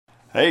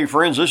Hey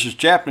friends, this is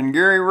Chaplain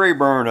Gary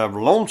Rayburn of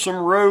Lonesome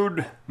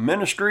Road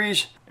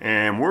Ministries,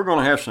 and we're going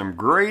to have some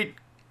great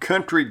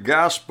country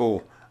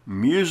gospel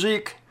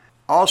music,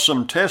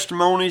 awesome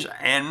testimonies,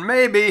 and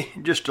maybe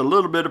just a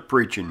little bit of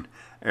preaching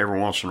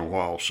every once in a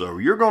while. So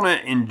you're going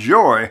to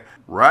enjoy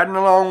riding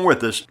along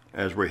with us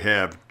as we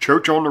have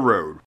Church on the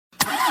Road.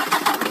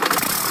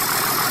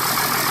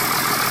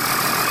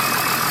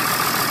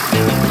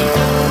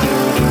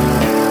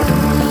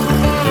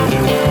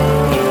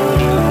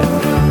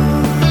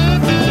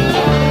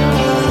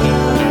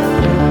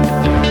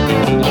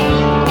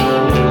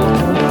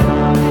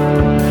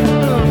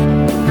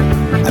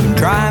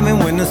 Driving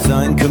when the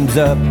sun comes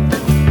up,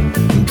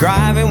 I'm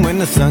driving when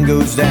the sun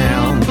goes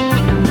down.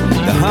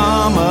 The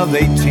hum of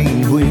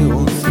 18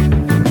 wheels,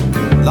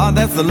 Lord,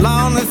 that's the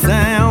loneliest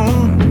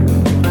sound.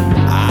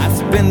 I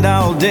spend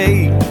all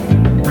day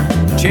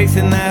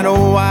chasing that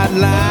old white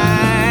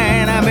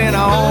line. I've been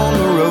on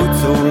the road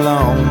so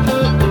long,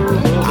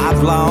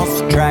 I've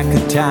lost track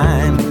of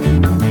time.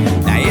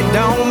 Now it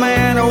don't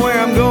matter where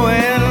I'm going,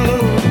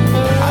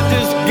 I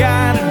just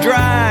gotta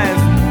drive.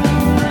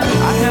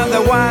 I have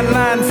that white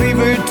line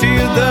fever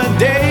till the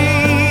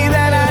day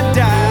that I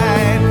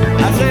die.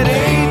 I said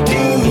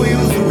 18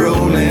 wheels are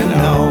rolling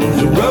on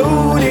the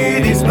road,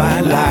 it is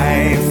my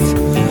life.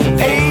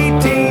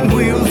 18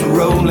 wheels are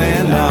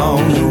rolling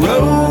on the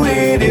road,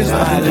 it is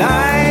my life.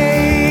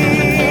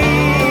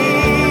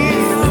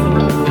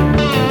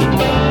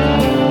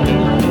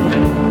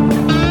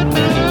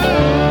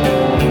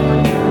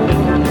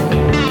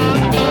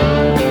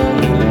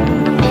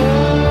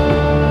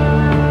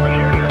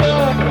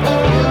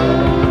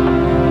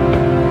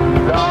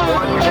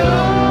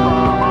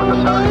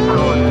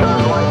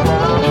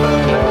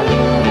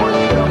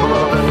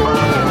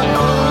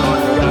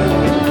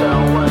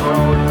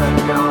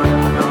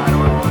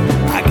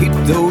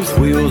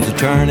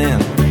 Turning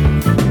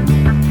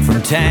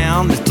from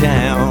town to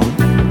town,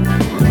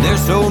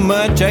 there's so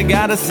much I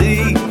gotta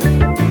see.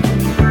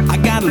 I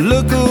gotta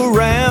look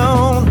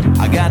around.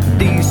 I got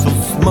diesel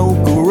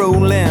smoke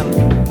rolling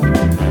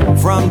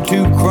from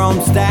 2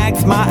 chrome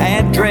stacks. My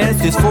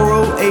address is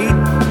 408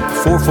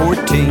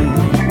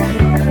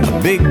 414, a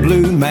big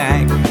blue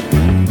Mac.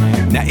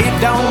 Now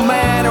it don't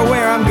matter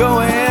where I'm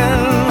going,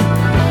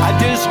 I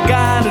just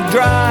gotta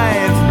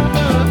drive.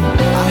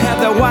 I have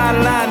that white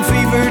line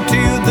fever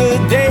till the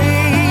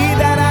day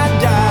that I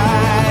die.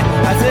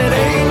 I said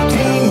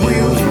 18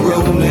 wheels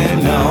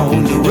rolling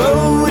on the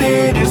road,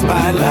 it is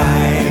my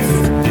life.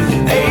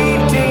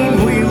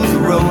 18 wheels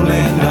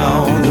rolling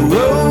on the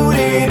road,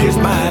 it is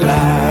my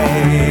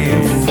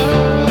life.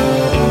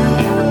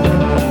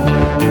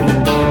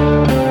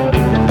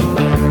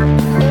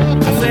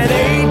 I said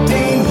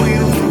 18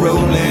 wheels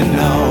rolling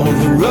on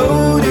the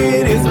road,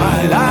 it is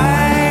my life.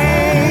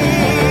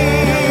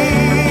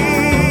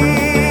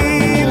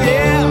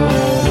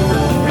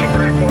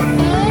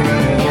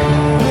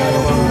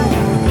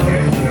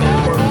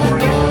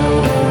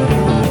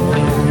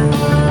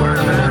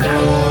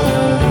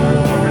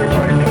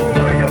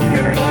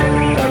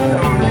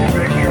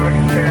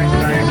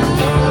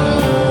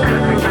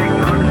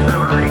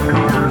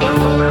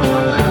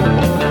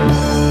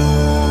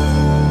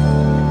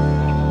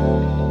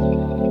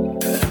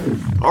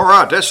 All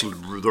right, that's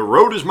The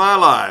Road is My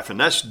Life, and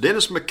that's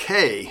Dennis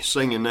McKay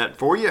singing that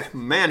for you.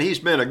 Man, he's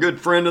been a good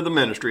friend of the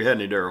ministry,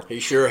 hasn't he, Darrell? He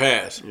sure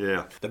has.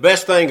 Yeah. The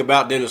best thing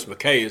about Dennis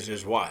McKay is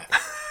his wife.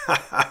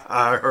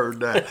 I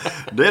heard that.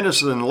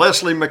 Dennis and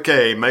Leslie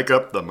McKay make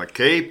up the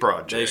McKay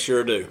Project. They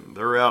sure do.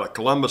 They're out of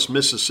Columbus,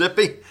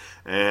 Mississippi,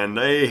 and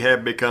they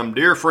have become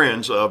dear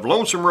friends of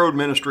Lonesome Road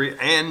Ministry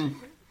and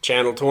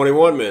Channel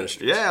 21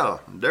 Ministry. Yeah,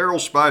 Darrell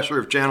Spicer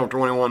of Channel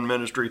 21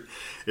 Ministry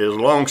is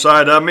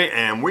alongside of me,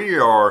 and we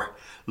are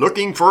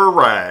looking for a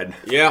ride.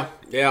 Yeah,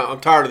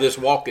 I'm tired of this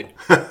walking.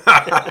 Here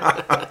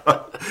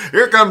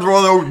comes one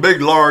of those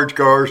big, large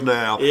cars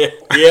now. Yeah.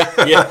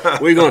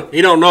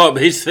 He don't know it,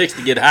 but he's fixed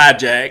to get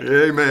hijacked.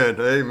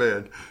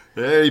 Amen.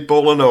 Yeah, he's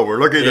pulling over.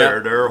 Looky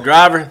there, Darrell.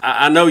 Driver,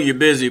 I know you're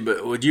busy,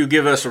 but would you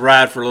give us a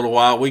ride for a little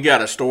while? We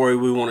got a story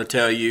we want to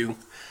tell you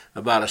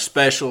about a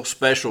special,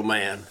 special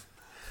man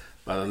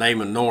by the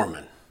name of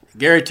Norman.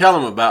 Gary, tell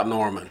him about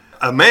Norman.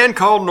 A man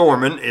called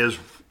Norman is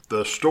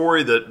the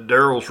story that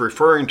Darrell's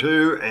referring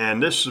to,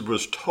 and this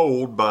was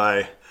told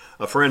by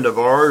a friend of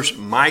ours,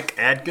 Mike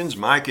Adkins.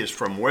 Mike is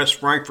from West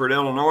Frankfort,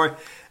 Illinois,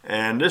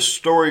 and this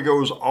story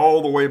goes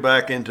all the way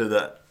back into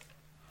the,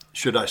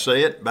 should I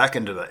say it, back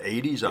into the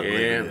 80s, I believe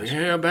it is.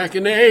 Yeah, back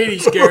in the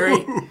 80s,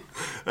 Gary.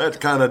 That's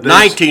kind of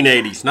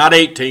 1980s, not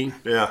 18.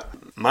 Yeah.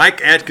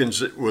 Mike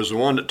Adkins was the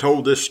one that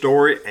told this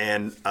story,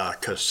 and a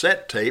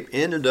cassette tape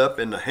ended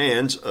up in the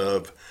hands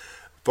of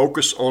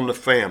Focus on the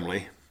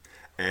Family,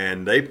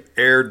 and they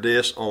aired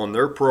this on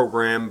their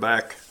program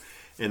back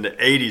in the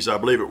 80s, I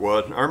believe it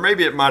was, or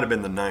maybe it might have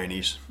been the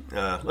 90s.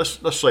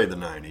 Let's say the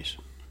 90s.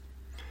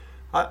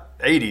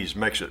 80s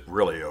makes it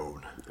really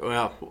old.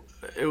 Well,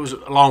 it was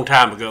a long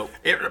time ago.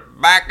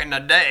 Back in the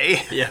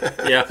day.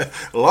 Yeah.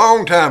 A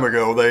long time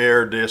ago, they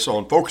aired this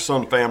on Focus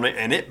on the Family,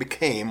 and it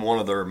became one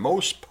of their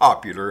most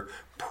popular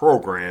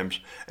programs,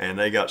 and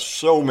they got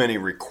so many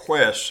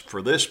requests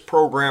for this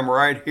program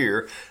right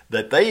here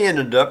that they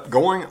ended up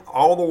going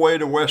all the way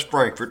to West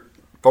Frankfort.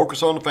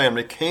 Focus on the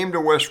Family came to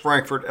West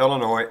Frankfort,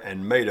 Illinois,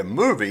 and made a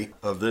movie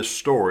of this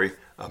story,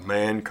 A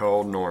Man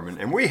Called Norman.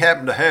 And we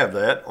happen to have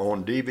that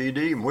on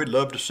DVD, and we'd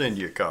love to send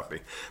you a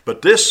copy.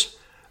 But this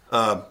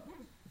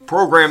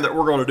program that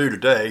we're going to do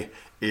today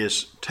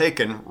is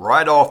taken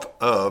right off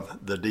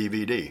of the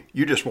DVD.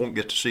 You just won't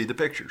get to see the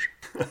pictures.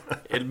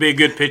 It'll be a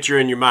good picture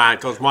in your mind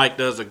because Mike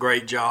does a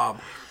great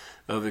job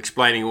of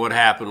explaining what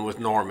happened with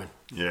Norman.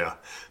 Yeah.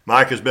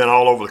 Mike has been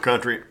all over the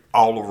country,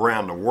 all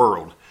around the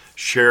world,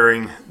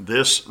 sharing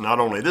this, not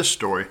only this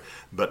story,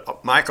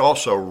 but Mike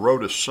also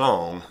wrote a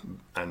song,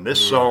 and this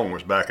song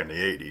was back in the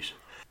 80s.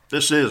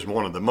 This is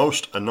one of the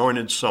most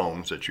anointed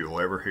songs that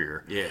you'll ever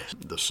hear. Yes.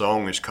 The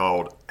song is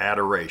called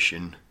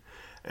Adoration,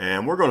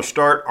 and we're going to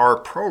start our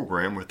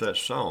program with that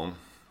song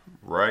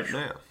right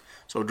now.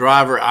 So,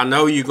 driver, I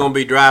know you're going to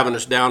be driving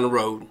us down the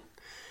road,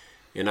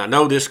 and I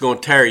know this is going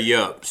to tear you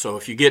up. So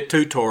if you get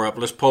too tore up,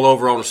 let's pull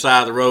over on the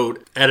side of the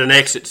road at an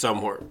exit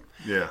somewhere.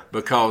 Yeah.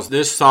 Because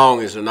this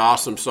song is an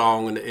awesome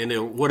song,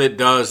 and what it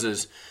does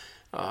is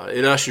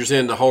it ushers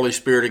in the Holy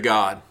Spirit of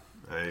God.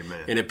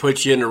 Amen. And it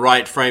puts you in the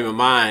right frame of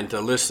mind to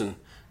listen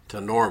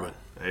to Norman.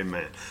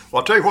 Amen. Well,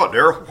 I'll tell you what,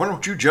 Darryl, why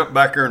don't you jump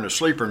back there in the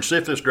sleeper and see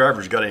if this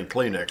driver's got any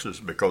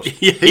Kleenexes, because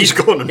he's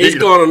going to need them. He's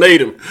going to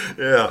need them.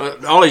 Yeah.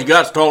 All he's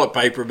got is toilet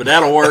paper, but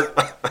that'll work.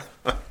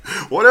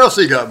 What else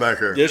he got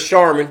back there? Just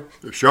Charmin.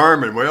 The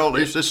Charmin. Well, at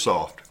least it's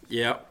soft.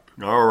 Yep.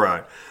 All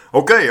right.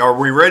 Okay, are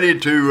we ready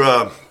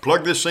to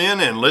plug this in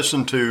and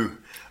listen to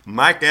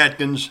Mike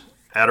Adkins'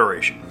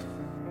 Adoration?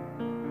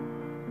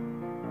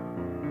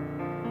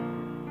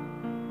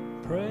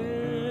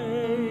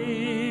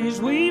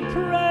 Praise, we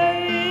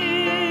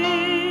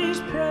praise,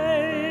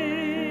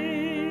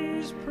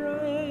 praise,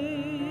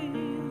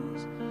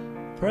 praise,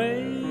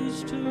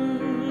 praise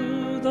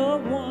to the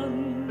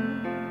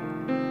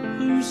one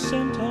who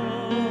sent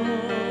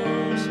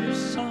us his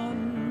Son.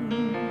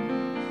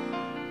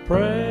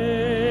 Praise,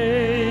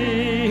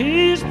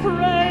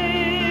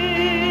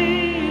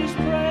 praise,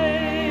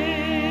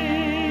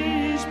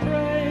 praise,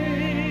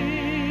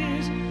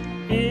 praise,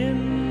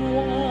 in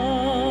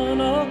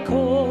one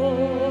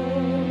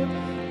accord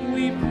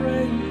we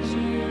praise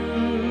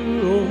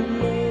you, O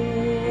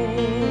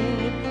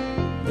Lord.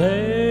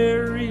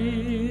 There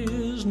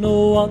is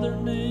no other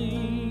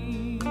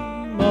name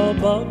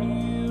above you.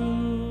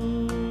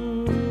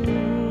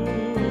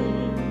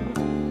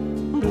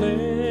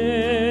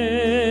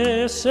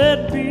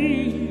 Blessed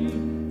be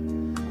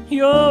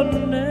your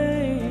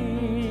name,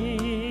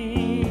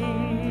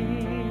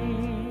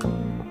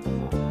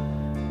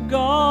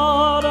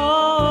 God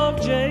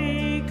of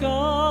Jacob,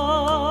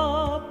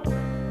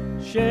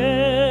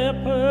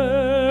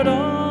 Shepherd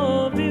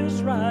of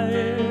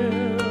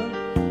Israel,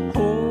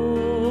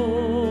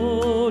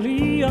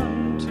 holy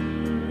unto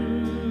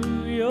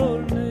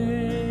your name,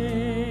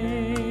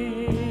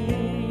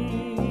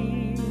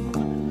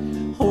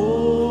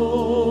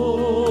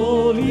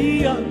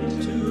 holy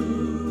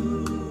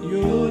unto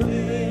your name.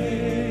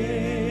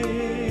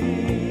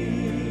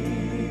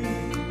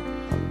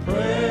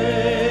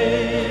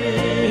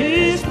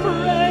 Praise,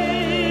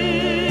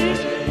 praise,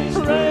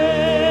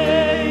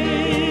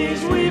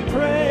 praise, we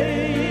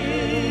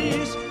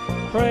praise,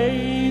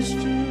 praise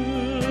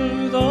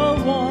to the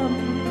one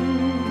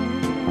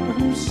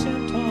who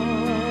sent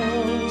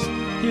us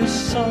his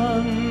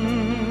Son.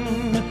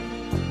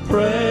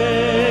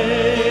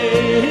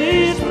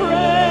 Praise,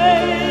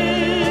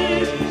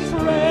 praise,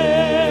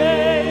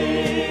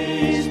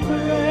 praise,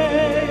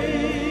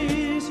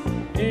 praise,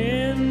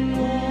 in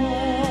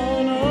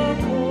one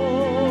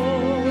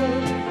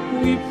accord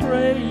we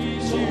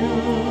praise you,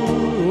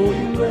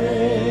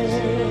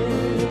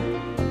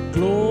 Lord.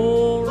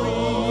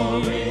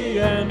 Glory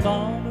and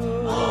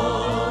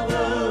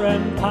honor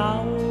and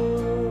power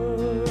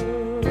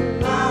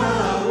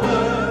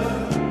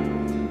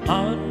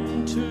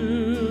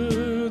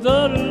unto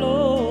the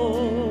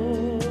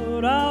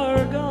Lord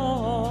our God.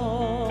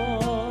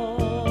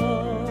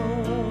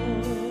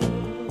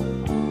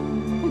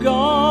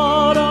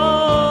 God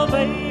of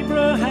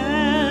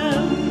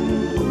Abraham,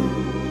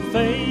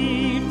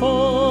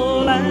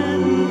 faithful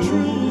and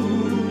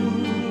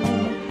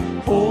true,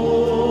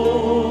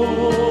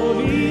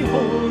 holy,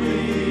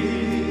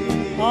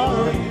 holy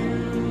are you.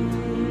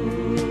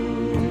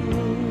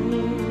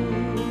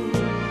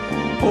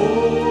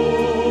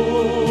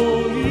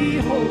 Holy,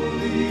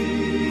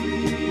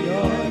 holy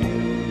are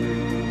you.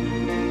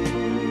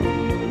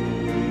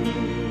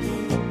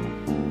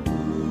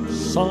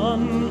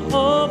 Son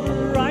of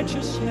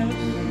righteousness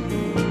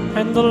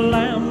and the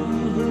Lamb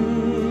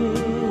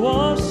who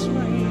was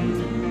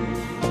slain,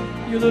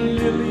 you're the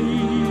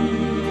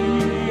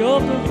lily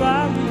of the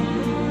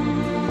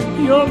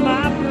valley, you're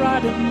my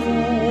bright and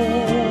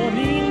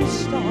morning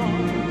star,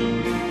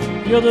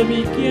 you're the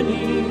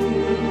beginning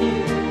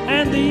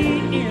and the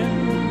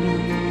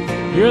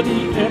end, you're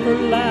the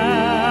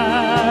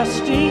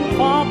everlasting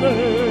Father,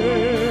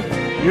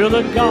 you're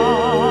the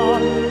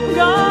God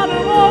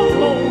of all all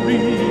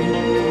glory.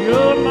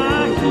 You're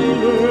my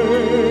healer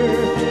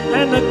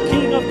and the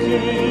King of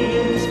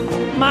Kings,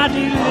 my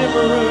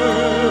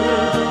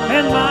deliverer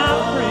and my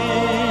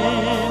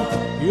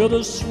friend. You're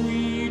the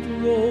sweet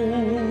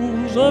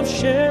rose of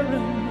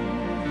Sharon.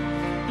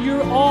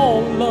 You're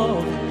all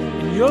love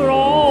and you're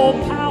all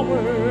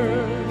power.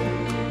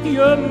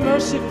 You're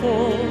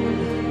merciful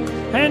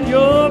and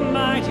you're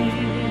mighty.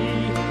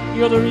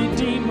 You're the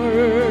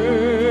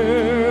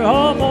Redeemer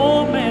of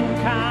all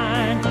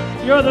mankind.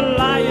 You're the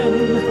Lion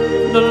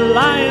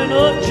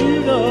of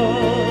Judah.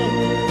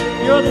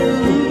 You're the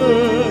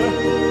ruler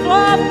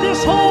of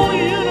this whole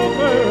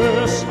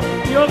universe.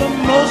 You're the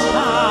Most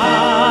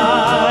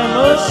High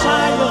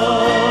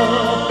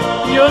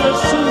Messiah. You're the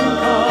soon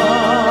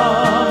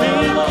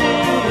coming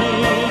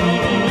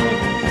King.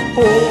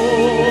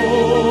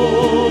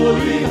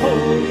 Holy,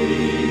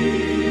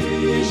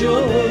 holy is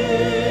your name.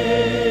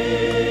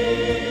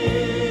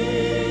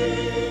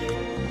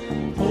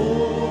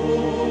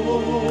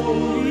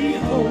 Holy,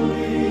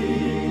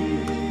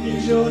 holy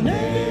is your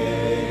name.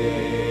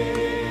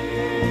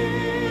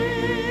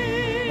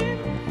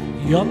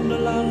 Yonder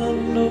la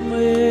lando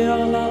me la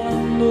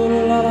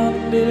lando la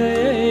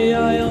landere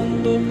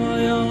ayando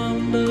my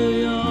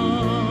landere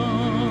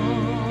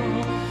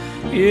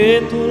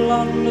etu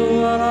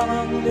lando la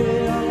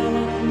lande la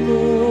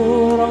lando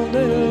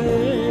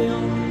landere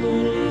ando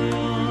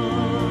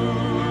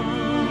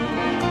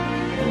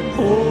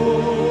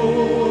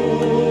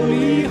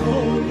holy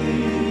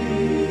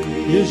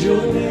holy is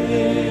your name.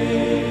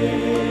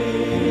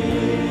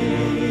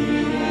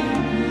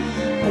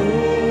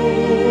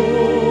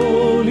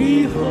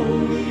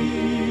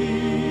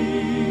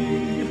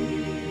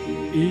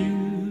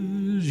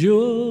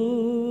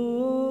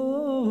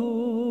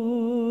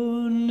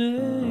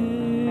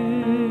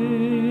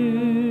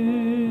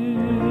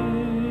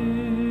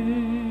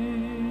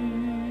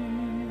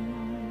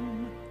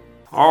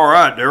 All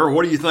right, Darrell,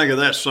 what do you think of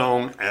that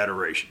song,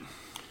 Adoration?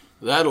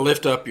 That'll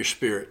lift up your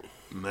spirit.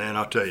 Man,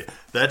 I'll tell you,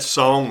 that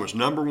song was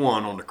number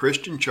one on the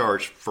Christian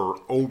charts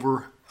for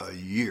over a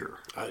year.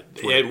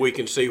 And we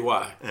can see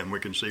why. And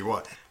we can see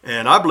why.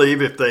 And I believe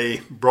if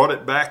they brought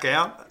it back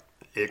out,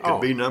 it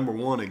could be number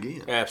one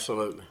again.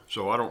 Absolutely.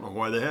 So I don't know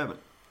why they haven't.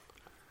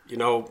 You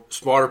know,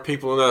 smarter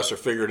people than us are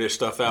figuring this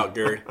stuff out,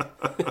 Gary.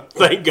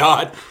 Thank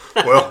God.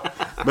 Well,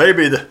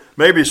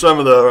 maybe some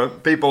of the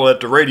people at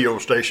the radio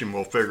station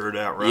will figure it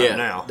out right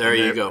now. There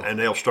you go. And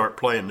they'll start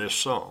playing this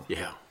song.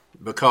 Yeah,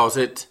 because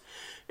it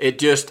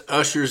just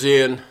ushers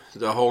in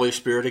the Holy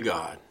Spirit of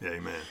God.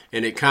 Amen.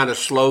 And it kind of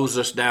slows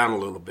us down a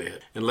little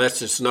bit and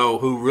lets us know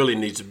who really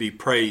needs to be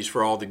praised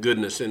for all the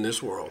goodness in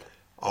this world.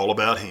 All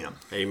about Him.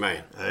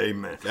 Amen.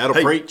 Amen.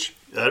 That'll preach.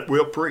 That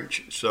will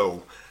preach.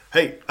 So,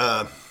 hey,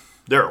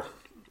 Darrell,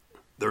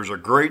 there's a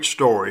great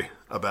story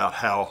about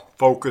how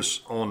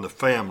Focus on the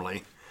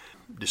Family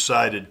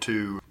decided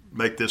to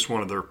make this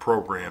one of their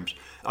programs.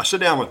 I sat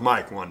down with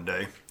Mike one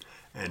day,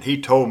 and he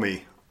told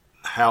me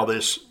how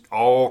this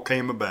all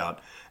came about,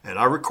 and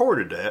I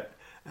recorded that,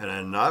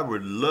 and I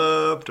would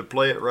love to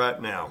play it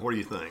right now. What do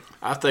you think?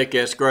 I think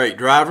that's great.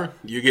 Driver,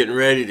 you're getting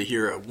ready to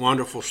hear a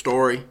wonderful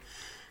story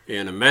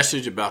and a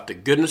message about the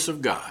goodness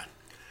of God.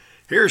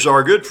 Here's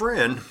our good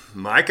friend,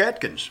 Mike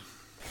Adkins.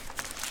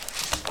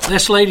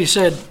 This lady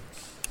said,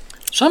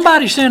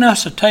 somebody sent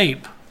us a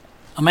tape,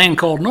 a man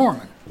called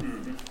Norman.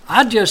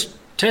 I just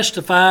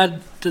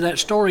testified to that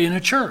story in a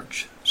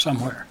church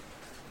somewhere.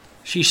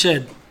 She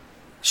said,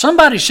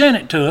 somebody sent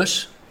it to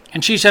us,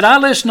 and she said, I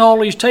listen to all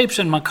these tapes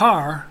in my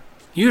car.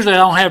 Usually I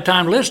don't have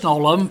time to listen to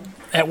all of them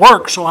at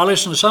work, so I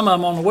listen to some of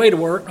them on the way to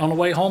work, on the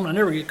way home, and I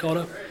never get caught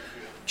up.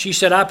 She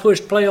said, I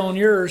pushed play on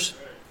yours,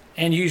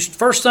 and you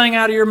first thing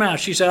out of your mouth,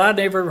 she said, I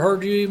never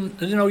heard you even,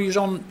 you was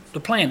on the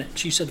planet.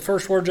 She said, the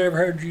first words I ever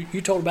heard,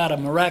 you told about a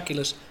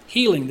miraculous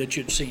healing that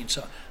you'd seen.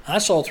 So I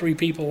saw 3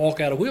 people walk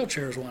out of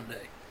wheelchairs one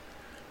day,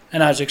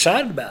 and I was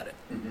excited about it.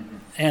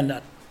 And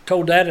I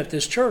told that at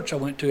this church I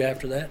went to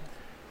after that.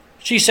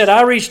 She said,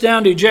 I reached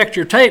down to eject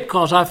your tape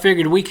because I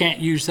figured we can't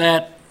use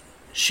that.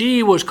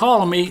 She was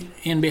calling me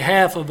in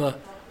behalf of the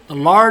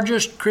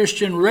largest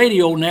Christian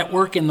radio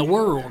network in the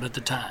world at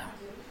the time.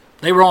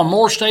 They were on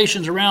more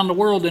stations around the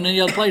world than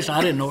any other place. I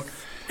didn't know it.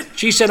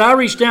 She said, I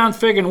reached down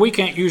figuring we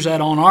can't use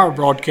that on our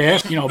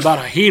broadcast, about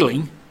a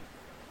healing.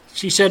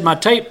 She said, my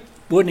tape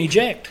wouldn't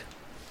eject.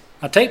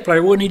 My tape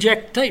player wouldn't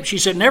eject the tape. She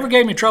said, never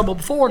gave me trouble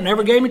before,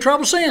 never gave me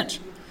trouble since.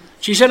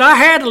 She said, I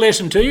had to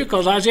listen to you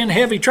because I was in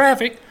heavy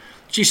traffic.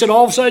 She said,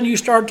 all of a sudden you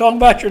started talking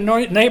about your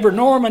neighbor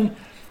Norman,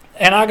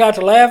 and I got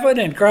to laughing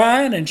and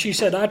crying. And she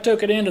said, I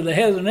took it into the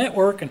head of the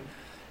network and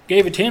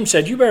gave it to him,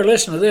 said, you better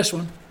listen to this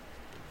one.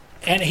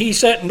 And he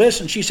sat and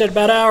listened. She said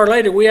about an hour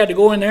later we had to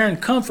go in there and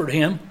comfort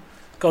him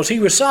because he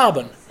was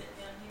sobbing.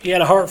 He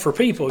had a heart for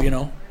people,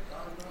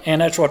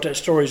 and that's what that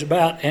story's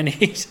about. And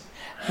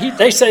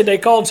they say they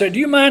called and said, do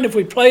you mind if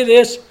we play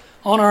this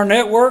on our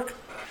network?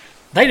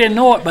 They didn't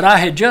know it, but I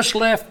had just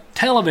left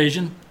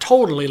television,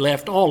 totally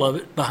left all of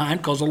it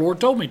behind because the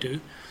Lord told me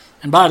to.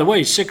 And by the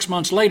way, 6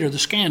 months later, the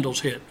scandals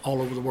hit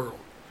all over the world,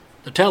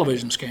 the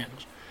television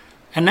scandals.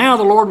 And now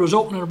the Lord was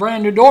opening a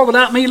brand new door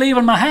without me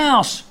leaving my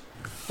house.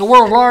 The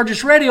world's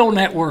largest radio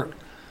network.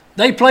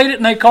 They played it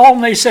and they called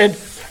and they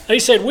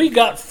said, we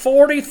got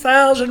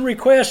 40,000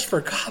 requests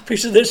for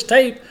copies of this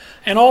tape,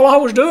 and all I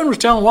was doing was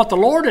telling what the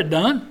Lord had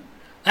done.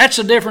 That's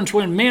the difference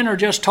when men are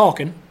just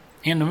talking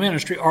in the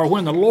ministry or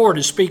when the Lord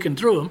is speaking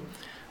through them,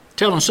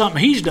 telling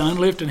something He's done,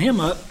 lifting Him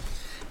up.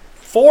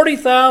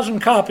 40,000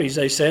 copies,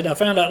 they said. I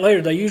found out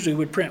later they usually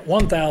would print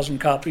 1,000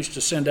 copies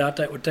to send out.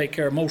 That would take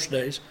care of most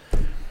days.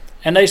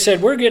 And they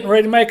said, we're getting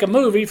ready to make a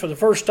movie for the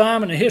first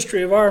time in the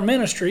history of our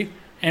ministry,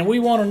 and we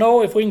want to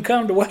know if we can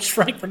come to West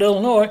Frankfort,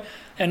 Illinois,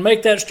 and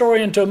make that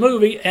story into a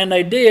movie. And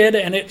they did,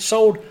 and it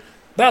sold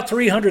about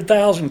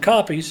 300,000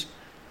 copies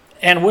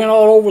and went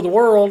all over the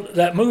world,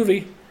 that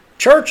movie.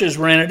 Churches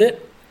rented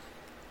it.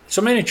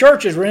 So many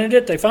churches rented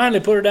it, they finally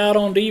put it out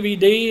on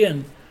DVD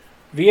and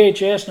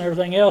VHS and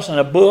everything else, and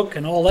a book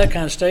and all that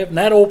kind of stuff, and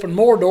that opened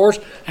more doors,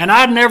 and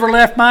I'd never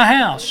left my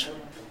house.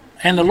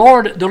 And the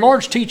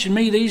Lord's teaching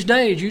me these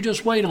days, you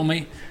just wait on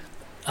me.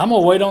 I'm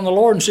going to wait on the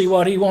Lord and see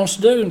what He wants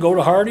to do, and go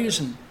to Hardee's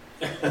and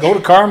go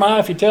to Carmi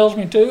if He tells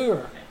me to,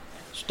 or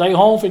stay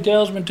home if He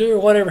tells me to, or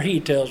whatever He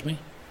tells me.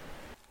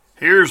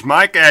 Here's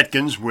Mike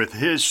Adkins with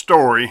his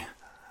story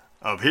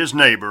of his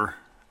neighbor,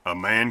 a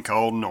man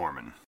called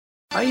Norman.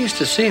 I used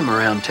to see him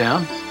around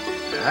town.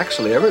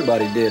 Actually,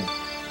 everybody did.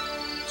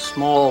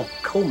 Small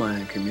coal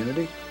mining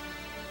community.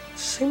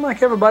 Seemed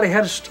like everybody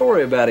had a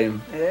story about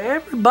him.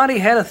 Everybody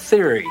had a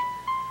theory.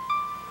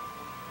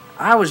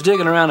 I was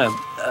digging around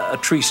a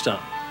tree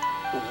stump.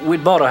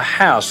 We'd bought a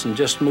house and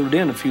just moved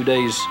in a few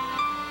days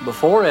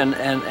before, and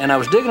I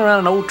was digging around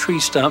an old tree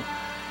stump.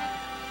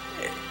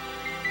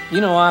 You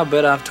know, I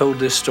bet I've told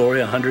this story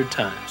 100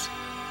 times.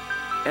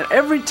 And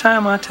every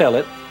time I tell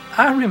it,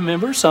 I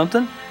remember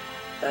something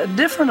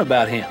different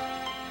about him.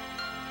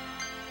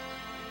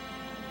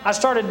 I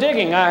started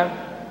digging. I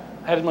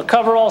had my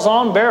coveralls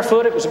on,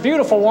 barefoot. It was a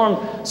beautiful,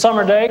 warm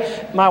summer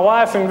day. My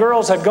wife and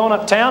girls had gone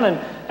uptown,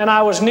 and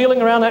I was kneeling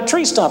around that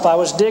tree stump. I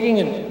was digging,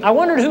 and I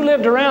wondered who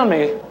lived around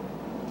me.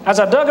 As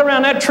I dug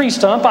around that tree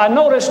stump, I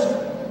noticed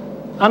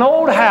an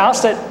old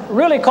house that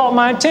really caught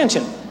my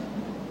attention.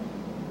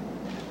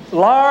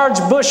 Large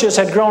bushes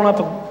had grown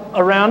up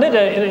around it.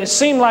 It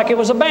seemed like it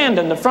was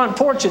abandoned. The front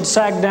porch had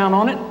sagged down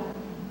on it.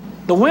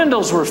 The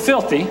windows were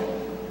filthy.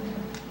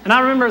 And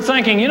I remember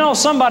thinking, you know,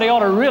 somebody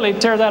ought to really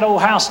tear that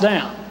old house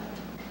down.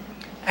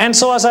 And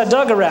so as I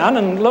dug around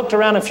and looked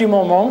around a few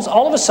more moments,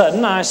 all of a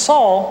sudden I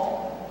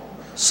saw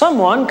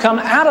someone come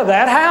out of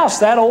that house,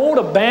 that old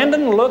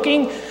abandoned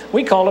looking,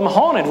 we called them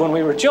haunted when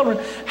we were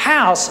children,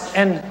 house.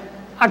 And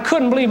I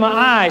couldn't believe my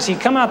eyes. He'd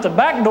come out the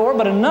back door,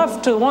 but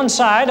enough to one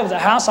side of the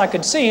house I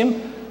could see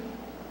him.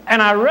 And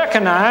I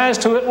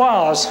recognized who it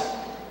was.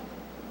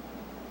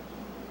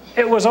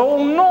 It was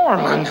old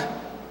Norman.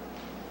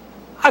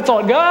 I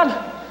thought,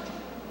 God,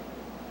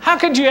 how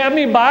could you have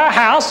me buy a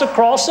house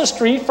across the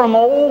street from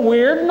old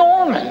weird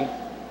Norman?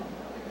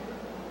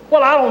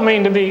 Well, I don't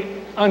mean to be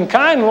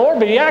unkind, Lord,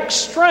 but he acts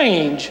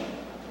strange.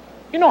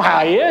 You know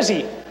how he is.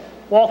 He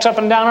walks up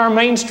and down our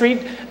main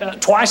street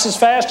twice as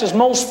fast as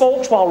most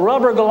folks, while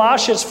rubber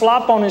galoshes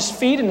flop on his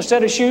feet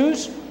instead of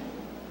shoes.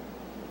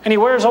 And he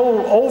wears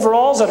old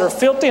overalls that are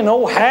filthy and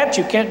old hats.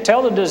 You can't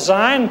tell the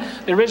design,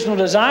 the original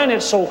design.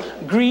 It's so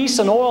grease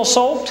and oil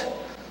soaked.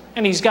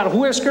 And he's got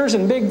whiskers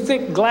and big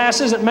thick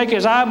glasses that make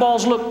his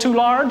eyeballs look too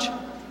large.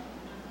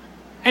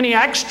 And he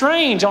acts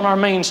strange on our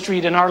main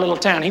street in our little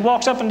town. He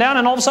walks up and down,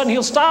 and all of a sudden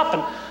he'll stop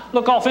and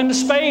look off into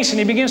space, and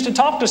he begins to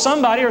talk to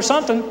somebody or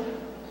something.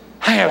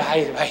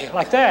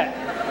 Like that.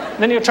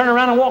 And then he'll turn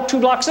around and walk 2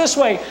 blocks this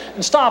way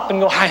and stop and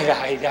go,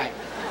 hi.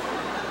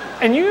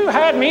 And you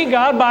had me,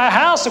 God, buy a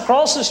house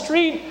across the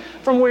street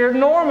from weird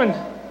Norman.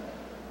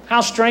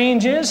 How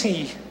strange is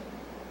he?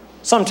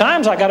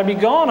 Sometimes I got to be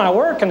gone. I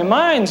work in the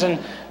mines, and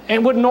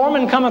would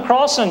Norman come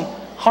across and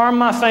harm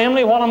my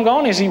family while I'm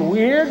gone? Is he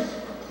weird?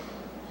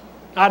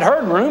 I'd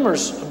heard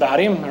rumors about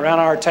him around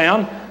our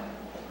town.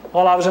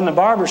 While I was in the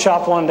barber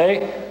shop one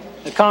day,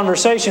 the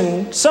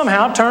conversation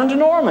somehow turned to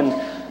Norman.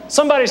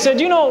 Somebody said,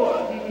 you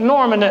know,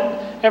 Norman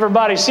that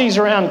everybody sees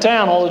around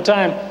town all the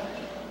time,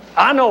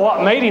 I know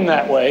what made him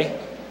that way.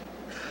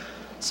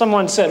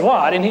 Someone said,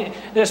 what? And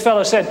this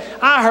fellow said,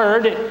 I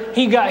heard that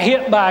he got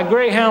hit by a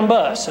Greyhound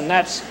bus, and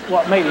that's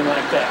what made him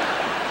like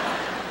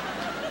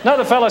that.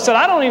 Another fellow said,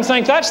 I don't even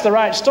think that's the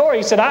right story.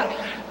 He said,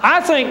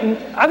 I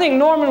think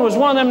Norman was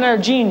one of them there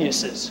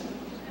geniuses.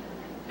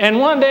 And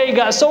one day he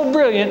got so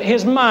brilliant,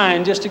 his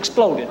mind just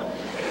exploded.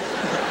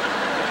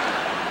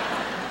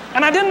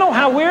 And I didn't know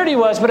how weird he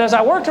was, but as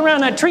I worked around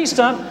that tree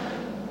stump,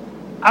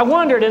 I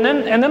wondered, and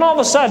then all of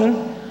a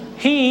sudden,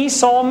 he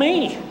saw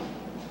me.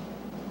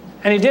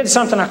 And he did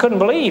something I couldn't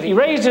believe. He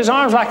raised his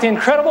arms like the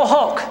Incredible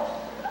Hulk.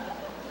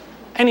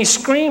 And he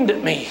screamed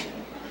at me.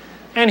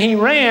 And he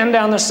ran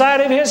down the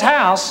side of his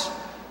house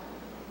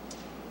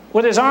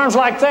with his arms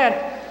like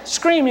that,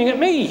 screaming at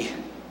me.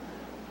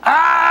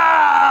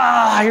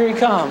 Ah, here he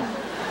come.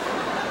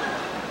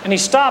 And he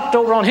stopped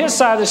over on his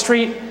side of the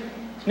street,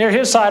 near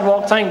his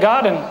sidewalk, thank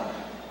God, and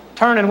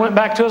turned and went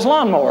back to his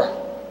lawnmower.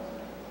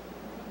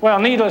 Well,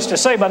 needless to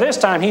say, by this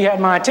time he had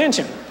my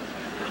attention.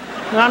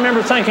 And I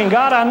remember thinking,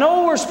 God, I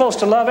know we're supposed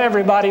to love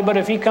everybody, but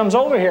if he comes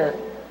over here,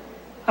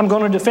 I'm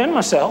going to defend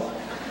myself.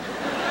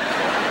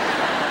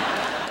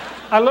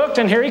 I looked,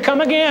 and here he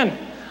come again.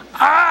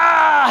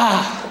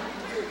 Ah!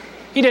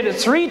 He did it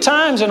 3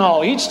 times in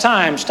all, each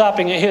time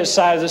stopping at his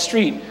side of the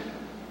street,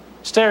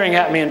 staring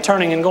at me and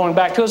turning and going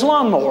back to his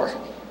lawnmower.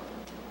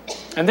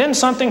 And then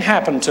something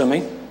happened to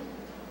me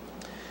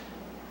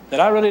that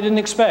I really didn't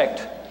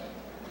expect.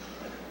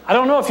 I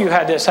don't know if you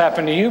had this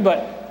happen to you,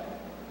 but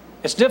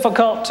it's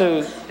difficult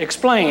to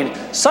explain.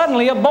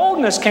 Suddenly, a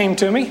boldness came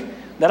to me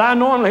that I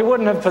normally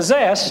wouldn't have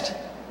possessed.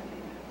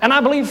 And I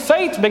believe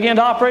faith began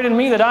to operate in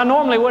me that I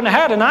normally wouldn't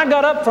have had. And I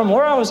got up from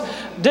where I was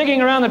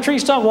digging around the tree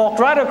stump, walked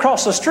right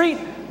across the street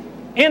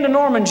into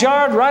Norman's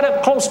yard, right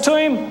up close to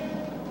him,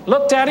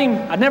 looked at him.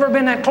 I'd never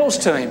been that close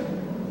to him.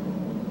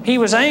 He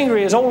was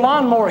angry. His old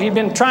lawnmower, he'd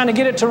been trying to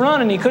get it to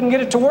run, and he couldn't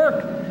get it to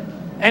work.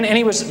 And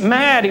he was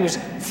mad. He was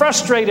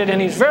frustrated,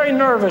 and he was very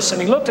nervous.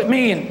 And he looked at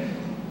me,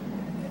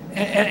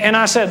 and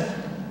I said,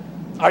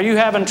 "Are you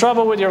having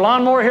trouble with your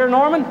lawnmower here,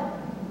 Norman?"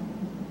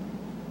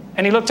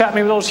 And he looked at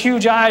me with those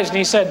huge eyes, and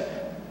he said,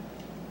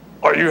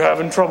 "Are you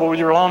having trouble with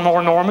your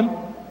lawnmower, Norman?"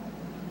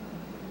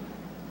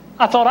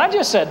 I thought I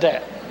just said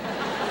that.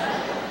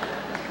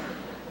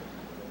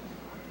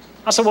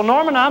 I said, "Well,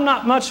 Norman, I'm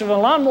not much of a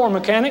lawnmower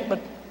mechanic, but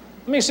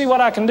let me see what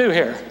I can do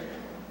here."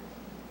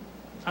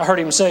 I heard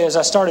him say as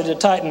I started to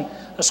tighten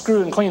a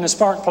screw and clean the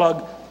spark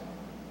plug,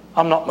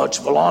 "I'm not much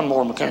of a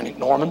lawnmower mechanic,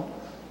 Norman.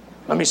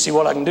 Let me see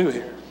what I can do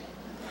here."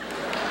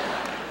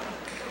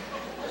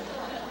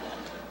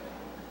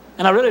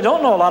 And I really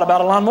don't know a lot about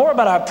a lawnmower,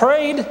 but I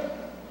prayed,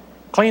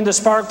 cleaned the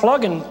spark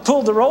plug, and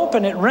pulled the rope,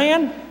 and it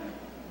ran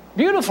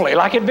beautifully,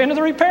 like it'd been to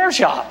the repair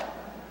shop.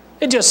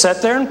 It just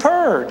sat there and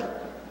purred.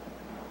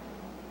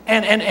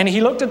 And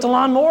he looked at the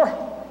lawnmower,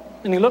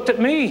 and he looked at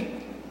me,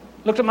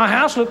 looked at my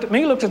house, looked at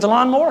me, looked at the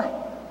lawnmower,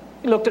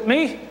 he looked at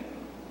me.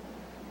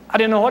 I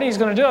didn't know what he was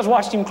going to do. I was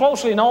watching him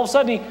closely, and all of a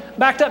sudden he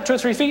backed up 2 or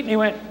 3 feet, and he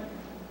went.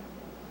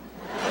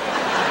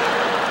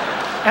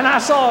 And I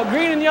saw a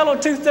green and yellow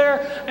tooth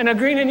there, and a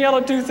green and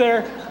yellow tooth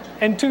there,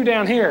 and 2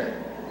 down here.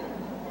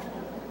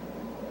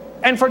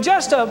 And for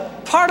just a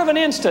part of an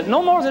instant,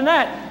 no more than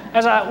that,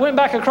 as I went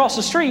back across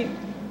the street,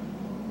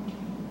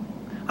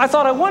 I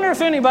thought, I wonder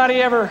if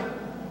anybody ever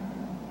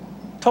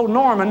told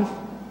Norman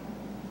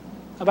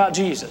about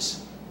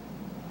Jesus.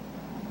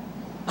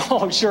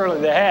 Oh, surely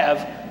they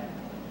have,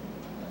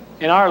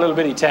 in our little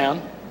bitty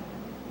town,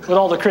 with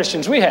all the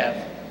Christians we have.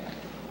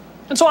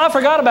 And so I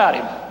forgot about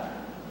him.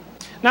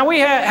 Now, we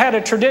had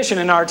a tradition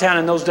in our town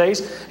in those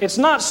days. It's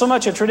not so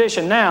much a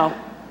tradition now,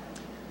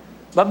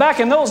 but back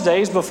in those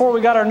days, before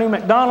we got our new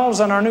McDonald's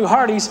and our new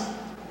Hardee's,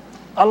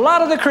 a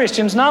lot of the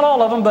Christians, not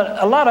all of them,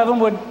 but a lot of them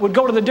would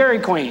go to the Dairy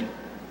Queen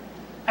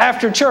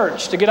after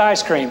church to get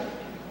ice cream.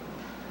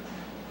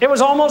 It was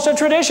almost a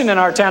tradition in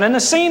our town, and the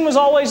scene was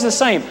always the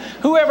same.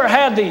 Whoever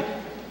had the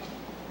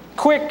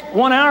quick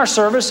 1-hour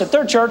service at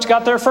their church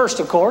got there first,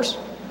 of course.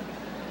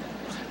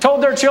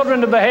 Told their children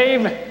to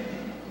behave.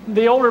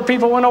 The older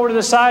people went over to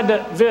the side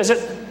to visit.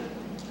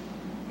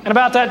 And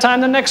about that time,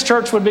 the next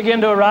church would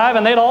begin to arrive,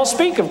 and they'd all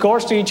speak, of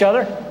course, to each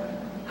other.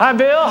 "Hi,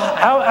 Bill.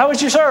 How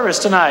was your service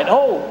tonight?"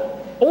 Oh,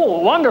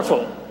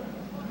 wonderful.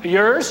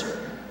 Yours?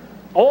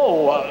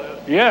 "Oh,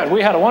 yeah,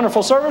 we had a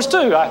wonderful service,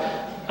 too.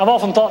 I've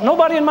often thought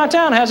nobody in my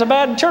town has a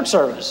bad church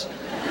service."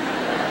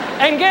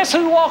 And guess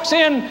who walks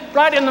in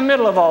right in the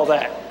middle of all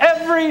that?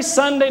 Every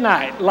Sunday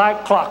night,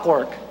 like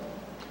clockwork?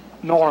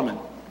 Norman.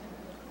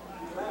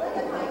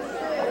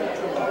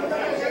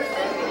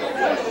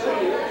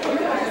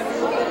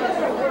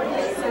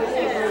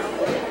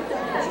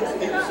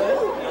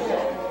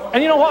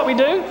 And you know what we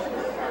do?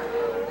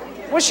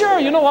 Well, sure,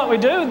 you know what we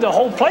do. The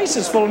whole place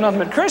is full of nothing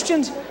but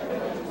Christians.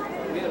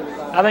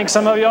 I think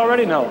some of you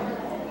already know.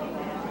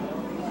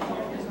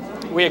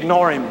 We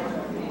ignore him.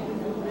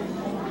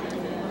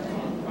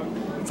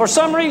 For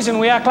some reason,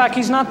 we act like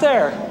he's not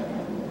there.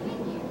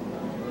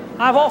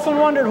 I've often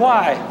wondered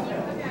why.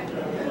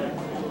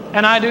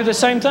 And I do the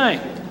same thing.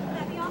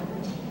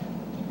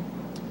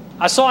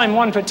 I saw him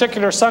one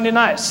particular Sunday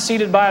night,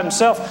 seated by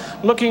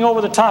himself, looking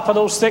over the top of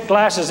those thick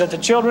glasses at the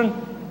children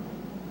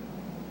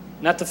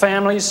and at the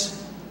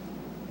families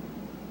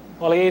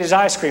while he ate his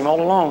ice cream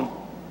all alone.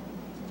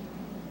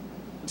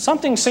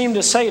 Something seemed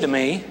to say to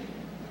me,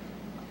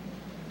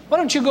 why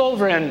don't you go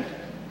over and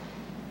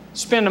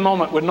spend a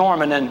moment with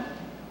Norman and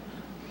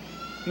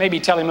maybe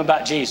tell him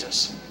about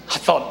Jesus? I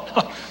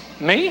thought,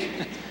 me?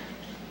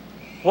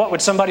 What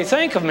would somebody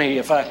think of me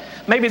if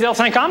maybe they'll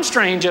think I'm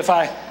strange if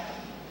I...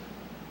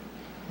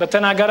 But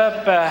then I got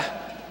up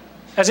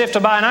as if to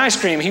buy an ice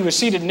cream. He was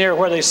seated near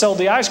where they sold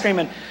the ice cream,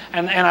 and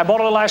I bought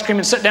a little ice cream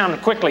and sat down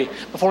quickly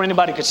before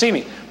anybody could see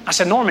me. I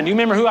said, Norman, do you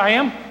remember who I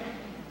am?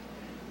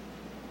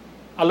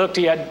 I looked,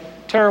 he had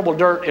terrible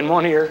dirt in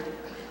one ear.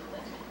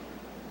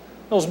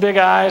 Those big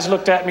eyes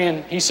looked at me,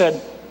 and he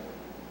said,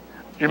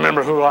 you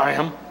remember who I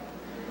am?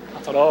 I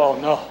thought, oh,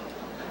 no.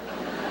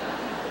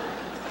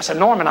 I said,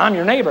 Norman, I'm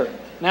your neighbor.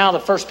 Now the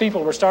first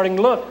people were starting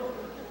to look.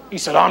 He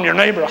said, I'm your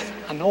neighbor.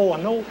 I know.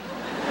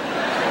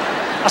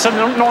 I said,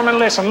 Norman,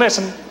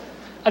 listen.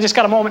 I just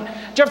got a moment.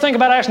 Did you ever think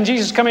about asking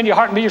Jesus to come into your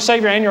heart and be your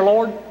Savior and your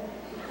Lord?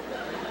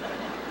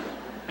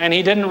 And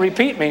he didn't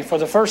repeat me for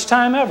the first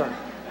time ever.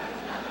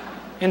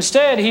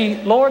 Instead, he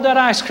lowered that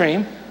ice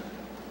cream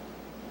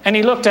and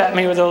he looked at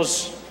me with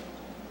those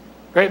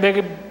great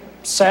big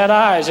sad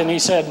eyes and he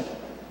said,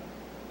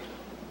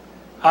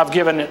 I've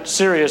given it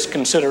serious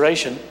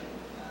consideration.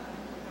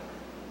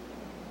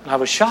 And I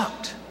was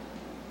shocked.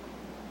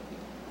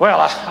 Well,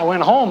 I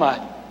went home.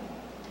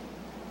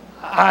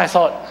 I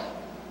thought,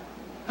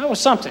 that was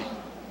something.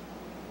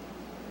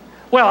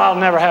 Well, I'll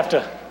never have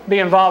to be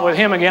involved with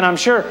him again, I'm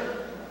sure.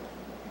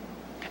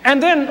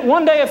 And then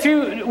one day, a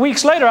few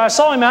weeks later, I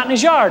saw him out in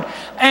his yard.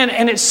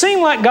 And it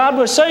seemed like God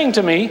was saying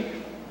to me,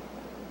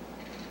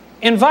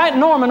 invite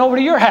Norman over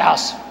to your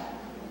house.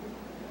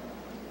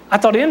 I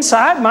thought,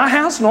 inside my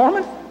house,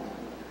 Norman?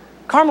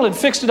 Carmel had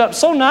fixed it up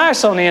so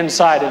nice on the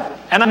inside.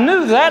 And I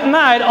knew that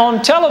night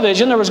on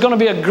television there was going to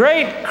be a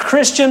great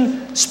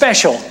Christian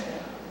special.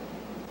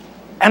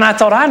 And I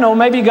thought, I know,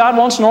 maybe God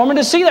wants Norman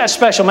to see that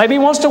special. Maybe he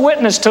wants to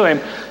witness to him.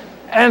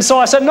 And so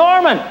I said,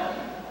 Norman.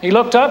 He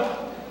looked up.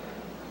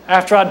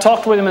 After I'd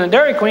talked with him in the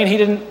Dairy Queen, he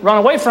didn't run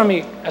away from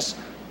me as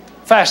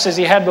fast as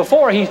he had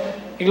before. He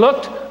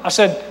looked. I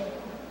said,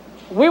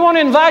 we want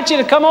to invite you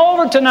to come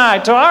over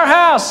tonight to our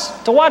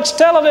house to watch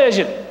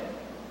television.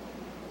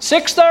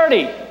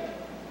 6:30.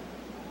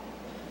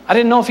 I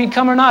didn't know if he'd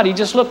come or not. He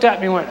just looked at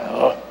me and went,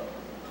 oh.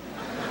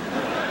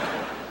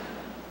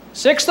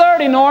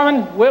 6:30,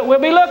 Norman. We'll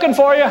be looking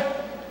for you.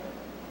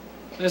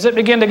 As it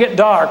began to get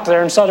dark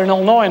there in southern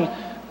Illinois, and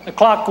the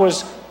clock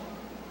was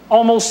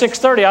almost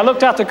 6:30, I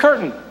looked out the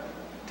curtain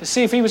to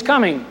see if he was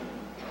coming.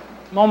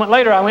 A moment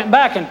later, I went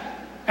back and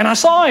I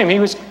saw him. He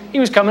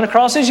was coming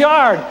across his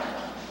yard.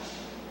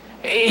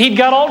 He'd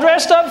got all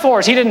dressed up for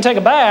us. He didn't take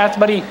a bath,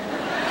 but he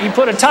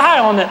put a tie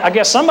on that I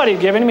guess somebody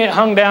had given him. It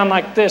hung down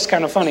like this,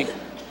 kind of funny.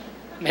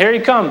 And here he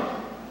come,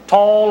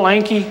 tall,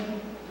 lanky,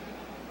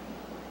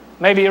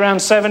 maybe around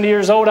 70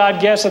 years old, I'd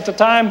guess at the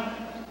time.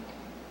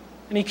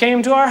 And he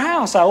came to our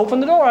house. I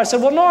opened the door. I said,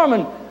 well,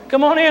 Norman,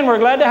 come on in. We're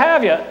glad to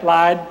have you.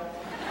 Lied.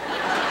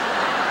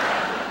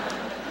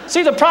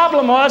 See, the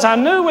problem was I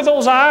knew with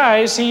those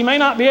eyes he may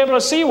not be able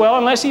to see well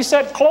unless he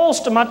sat close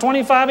to my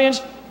 25-inch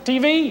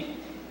TV,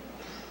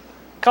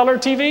 color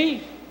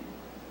TV.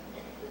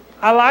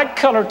 I like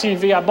color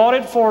TV. I bought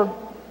it for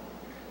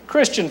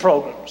Christian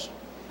programs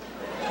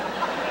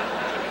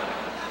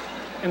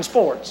and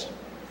sports.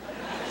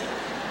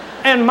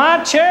 And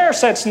my chair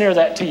sits near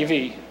that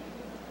TV.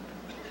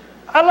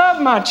 I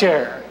love my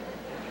chair.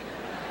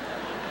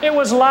 It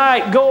was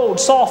light gold,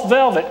 soft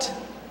velvet.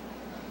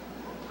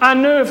 I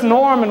knew if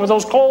Norman, with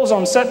those clothes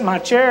on, sat in my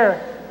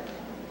chair,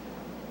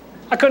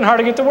 I couldn't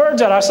hardly get the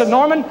words out. I said,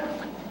 Norman,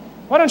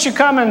 why don't you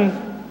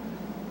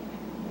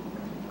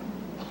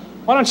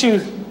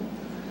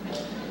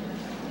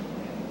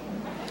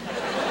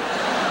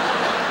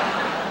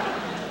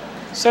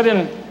sit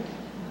in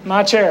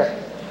my chair?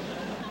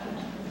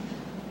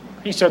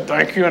 He said,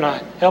 thank you, and I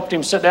helped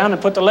him sit down and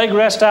put the leg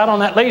rest out on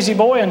that lazy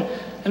boy,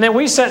 and then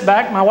we sat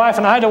back, my wife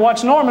and I, to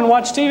watch Norman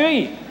watch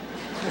TV.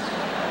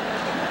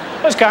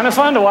 It was kind of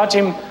fun to watch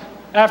him.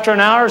 After an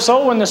hour or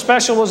so, when the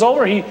special was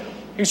over, he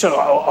said,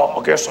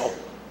 I guess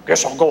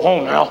I'll go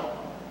home now.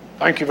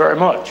 Thank you very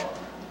much.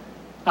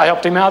 I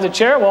helped him out of the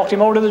chair, walked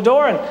him over to the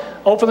door, and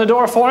opened the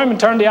door for him and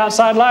turned the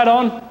outside light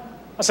on.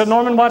 I said,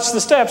 Norman, watch the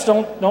steps.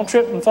 Don't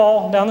trip and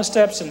fall down the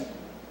steps. And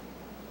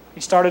he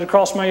started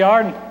across my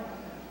yard. I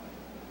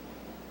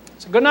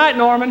said, good night,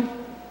 Norman.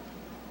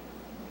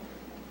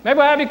 Maybe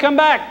I'll have you come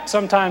back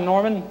sometime,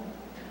 Norman.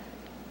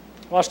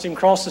 Watched him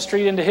cross the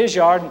street into his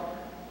yard.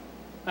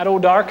 That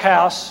old dark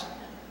house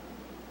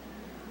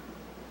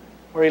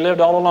where he lived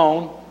all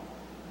alone.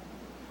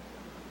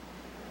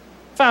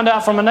 Found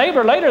out from a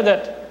neighbor later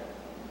that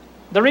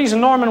the reason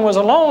Norman was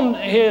alone,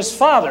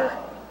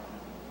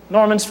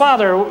 Norman's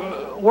father,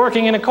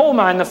 working in a coal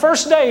mine, the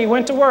first day he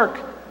went to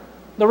work,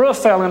 the roof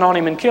fell in on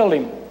him and killed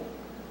him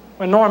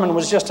when Norman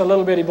was just a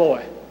little bitty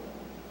boy.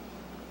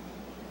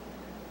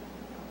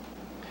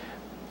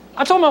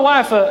 I told my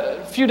wife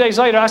a few days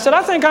later, I said,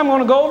 I think I'm going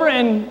to go over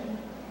and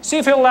see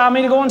if he'll allow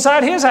me to go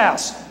inside his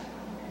house.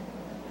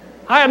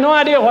 I had no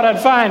idea what I'd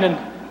find, and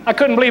I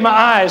couldn't believe my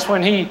eyes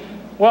when he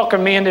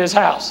welcomed me into his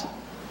house.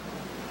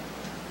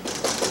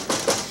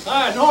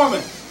 Hi,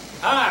 Norman.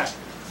 Hi.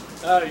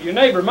 Your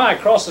neighbor Mike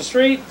across the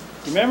street.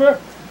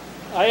 Remember?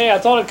 Yeah, I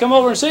thought I'd come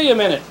over and see you a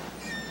minute.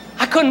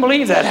 I couldn't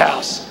believe that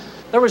house.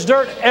 There was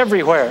dirt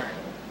everywhere.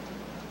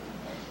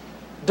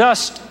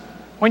 Dust.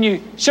 When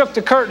you shook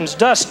the curtains,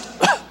 dust.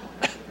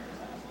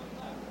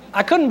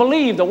 I couldn't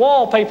believe the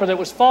wallpaper that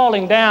was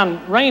falling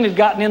down. Rain had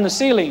gotten in the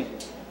ceiling,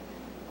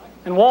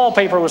 and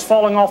wallpaper was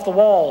falling off the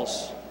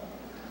walls.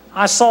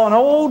 I saw an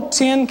old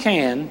tin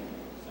can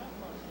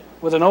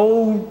with an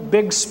old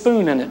big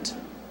spoon in it,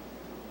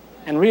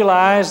 and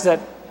realized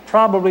that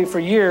probably for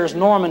years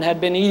Norman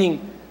had been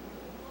eating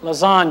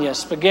lasagna,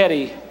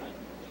 spaghetti,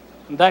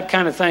 and that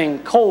kind of thing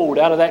cold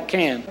out of that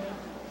can.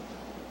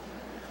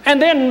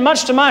 And then,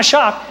 much to my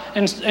shock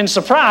and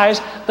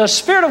surprise, the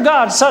Spirit of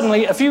God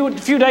suddenly, a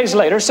few days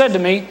later, said to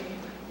me,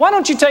 why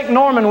don't you take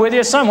Norman with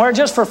you somewhere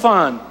just for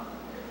fun?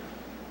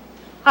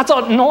 I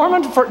thought,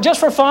 Norman, just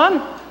for fun?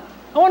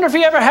 I wonder if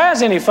he ever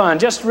has any fun,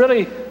 just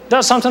really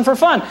does something for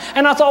fun.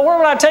 And I thought, where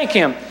would I take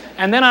him?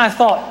 And then I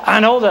thought,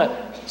 I know, the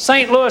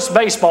St. Louis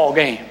baseball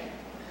game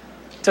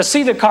to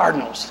see the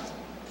Cardinals.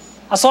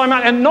 I saw him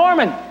out, and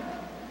Norman,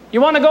 you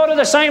want to go to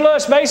the St.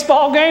 Louis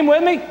baseball game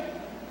with me?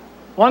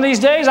 One of these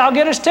days, I'll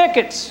get us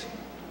tickets.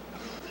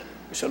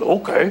 He said,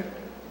 okay.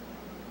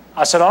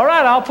 I said, all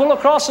right, I'll pull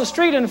across the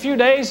street in a few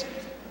days.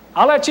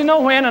 I'll let you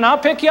know when, and I'll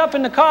pick you up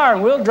in the car,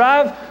 and we'll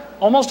drive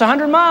almost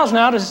 100 miles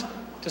now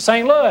to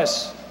St.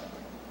 Louis.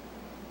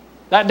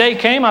 That day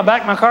came, I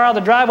backed my car out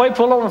of the driveway,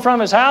 pulled over in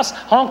front of his house,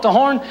 honked the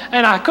horn,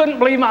 and I couldn't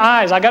believe my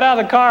eyes. I got out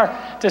of the car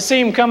to see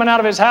him coming out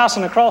of his house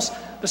and across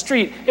the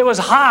street. It was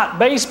hot,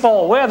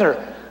 baseball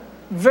weather,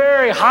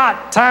 very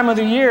hot time of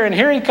the year, and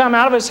here he come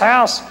out of his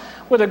house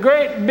with a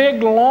great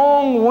big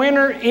long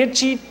winter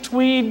itchy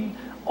tweed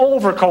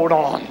overcoat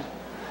on.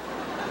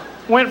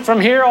 Went from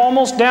here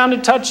almost down to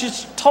touch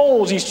his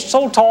toes. He's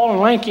so tall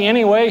and lanky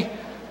anyway.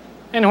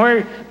 And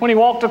when he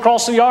walked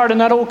across the yard in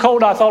that old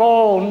coat, I thought,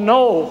 oh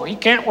no, he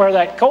can't wear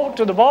that coat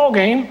to the ball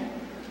game.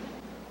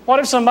 What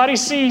if somebody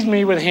sees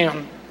me with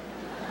him?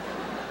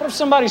 What if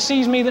somebody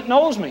sees me that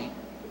knows me?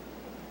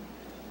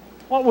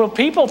 What will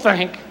people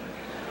think?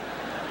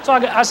 So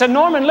I said,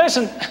 Norman,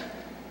 listen,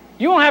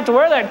 you won't have to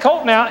wear that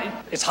coat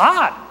now. It's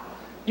hot.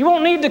 You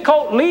won't need the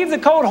coat. Leave the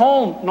coat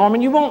home,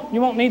 Norman. You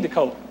won't need the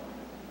coat.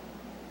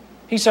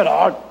 He said,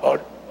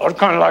 I'd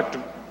kind of like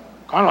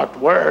to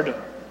wear it.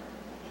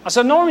 I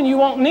said, Norman, you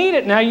won't need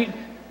it now.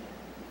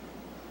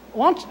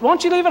 Why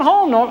don't you leave it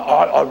home, Norman?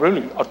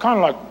 I'd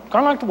kind of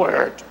like to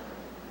wear it.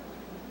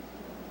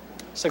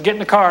 I said, get in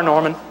the car,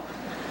 Norman.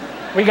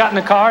 We got in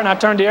the car, and I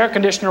turned the air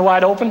conditioner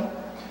wide open,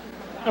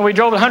 and we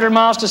drove 100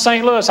 miles to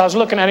St. Louis. I was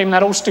looking at him in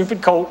that old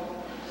stupid coat.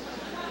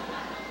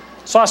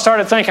 So I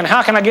started thinking,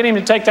 how can I get him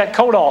to take that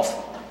coat off?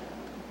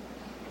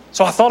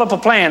 So I thought up a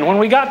plan. When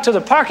we got to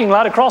the parking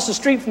lot across the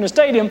street from the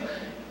stadium,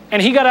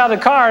 and he got out of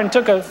the car and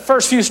took the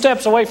first few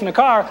steps away from the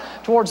car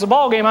towards the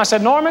ball game, I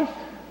said, Norman,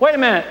 wait a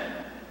minute.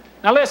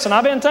 Now listen,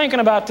 I've been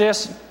thinking about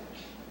this,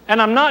 and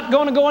I'm not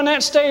going to go in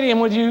that stadium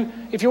with you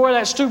if you wear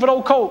that stupid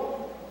old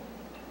coat.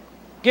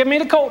 Give me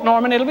the coat,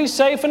 Norman. It'll be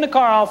safe in the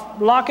car. I'll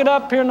lock it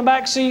up here in the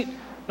back seat.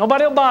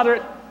 Nobody will bother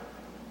it.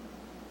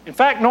 In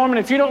fact, Norman,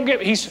 if you don't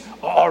give, I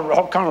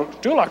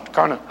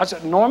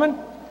said, Norman,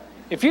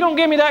 if you don't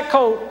give me that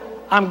coat,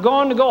 I'm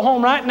going to go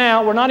home right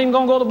now. We're not even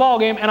going to go to the ball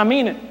game, and I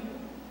mean it.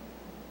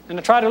 And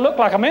I try to look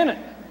like I'm in it.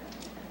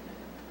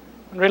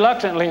 And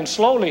reluctantly and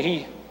slowly,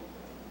 he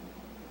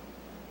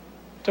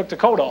took the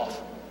coat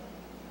off.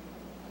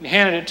 He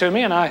handed it to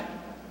me, and I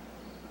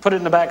put it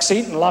in the back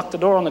seat and locked the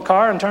door on the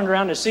car and turned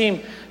around to see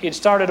him. He had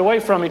started away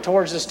from me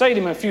towards the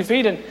stadium a few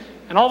feet,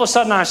 and all of a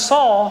sudden I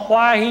saw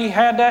why he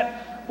had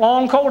that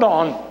long coat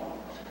on.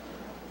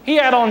 He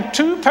had on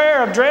 2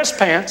 pair of dress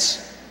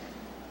pants,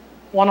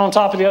 one on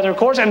top of the other, of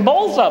course, and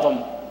both of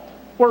them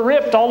were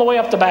ripped all the way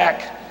up the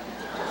back.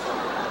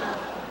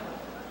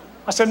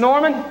 I said,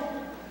 Norman,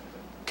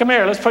 come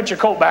here, let's put your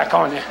coat back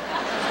on you.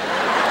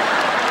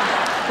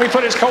 We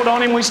put his coat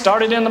on him, we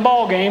started in the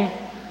ball game.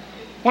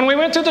 When we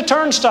went through the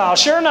turnstile,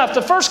 sure enough,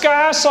 the first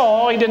guy I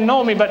saw, he didn't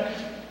know me, but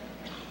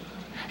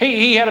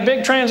he had a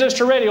big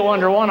transistor radio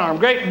under one arm,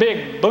 great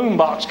big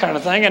boombox kind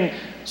of thing, and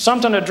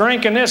something to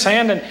drink in this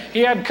hand, and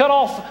he had cut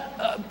off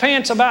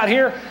pants about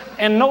here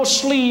and no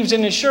sleeves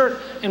in his shirt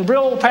and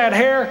Brillo pad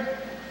hair,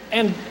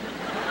 and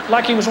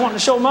like he was wanting to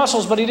show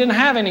muscles, but he didn't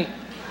have any.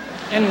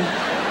 And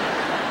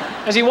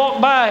as he walked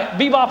by,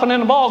 bebopping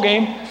in the ball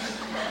game,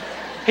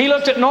 he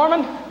looked at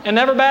Norman and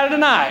never batted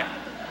an eye.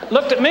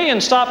 Looked at me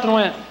and stopped and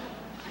went.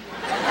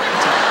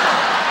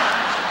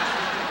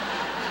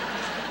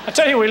 I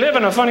tell you, we live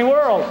in a funny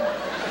world.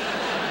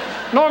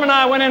 Norman and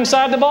I went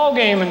inside the ball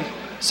game and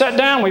sat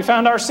down. We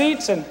found our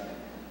seats and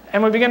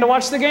we began to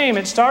watch the game.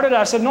 It started.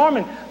 I said,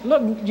 Norman,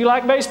 look, you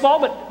like baseball?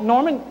 But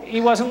Norman,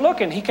 he wasn't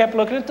looking. He kept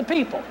looking at the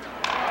people.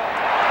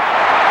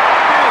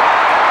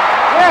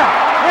 Yeah.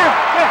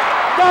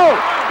 Go,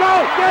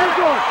 get it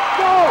going.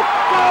 Go.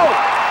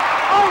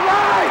 All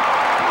right.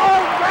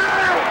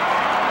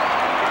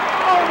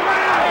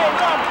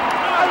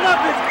 I love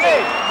this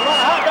game. You want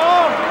a hot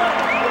dog?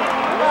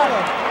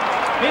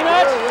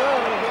 Peanuts?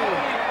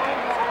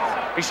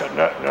 He said,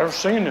 never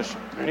seen this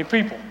many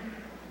people.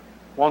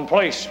 One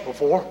place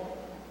before.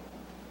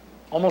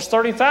 Almost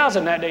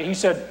 30,000 that day. He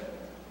said,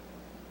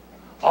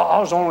 I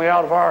was only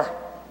out of our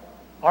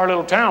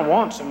little town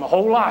once in my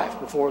whole life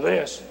before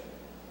this.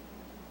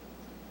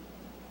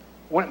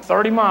 Went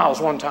 30 miles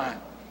one time.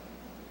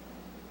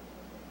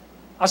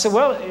 I said,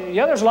 well,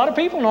 yeah, there's a lot of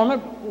people,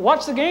 Norman.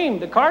 Watch the game.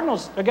 The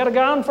Cardinals, they got a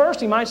guy on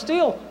first. He might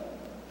steal.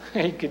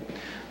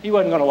 He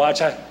wasn't going to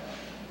watch. I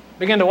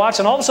began to watch,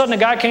 and all of a sudden a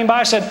guy came by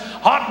and said,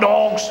 hot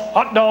dogs,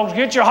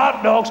 get your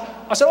hot dogs.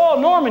 I said, oh,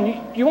 Norman,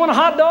 you want a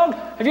hot dog?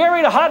 Have you ever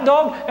eaten a hot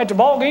dog at the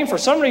ball game? For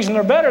some reason,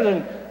 they're better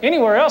than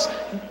anywhere else.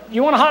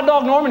 You want a hot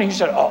dog, Norman? He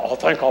said, I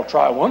think I'll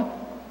try one.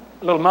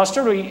 A little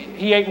mustard.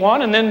 He ate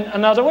one and then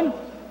another one.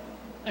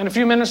 And a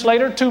few minutes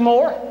later, 2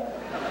 more.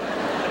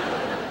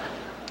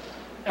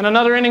 And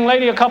another inning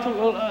later, a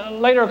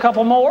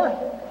couple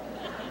more.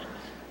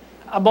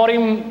 I bought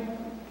him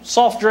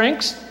soft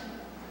drinks,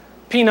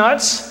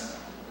 peanuts,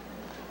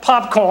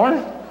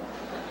 popcorn,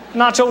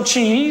 nacho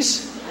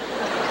cheese,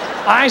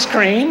 ice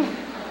cream,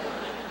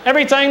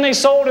 everything they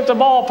sold at the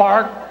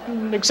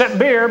ballpark except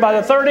beer. By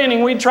the 3rd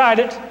inning, we'd tried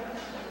it.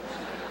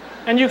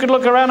 And you could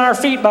look around our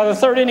feet by the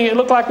 3rd inning. It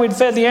looked like we'd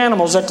fed the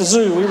animals at the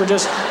zoo. We were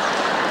just...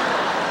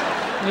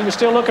 He was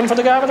still looking for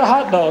the guy with the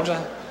hot dogs.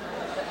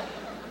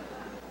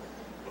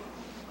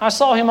 I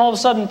saw him all of a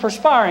sudden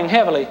perspiring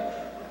heavily.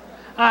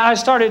 I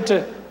started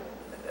to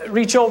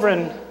reach over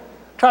and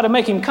try to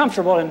make him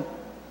comfortable.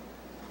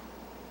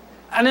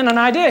 And then an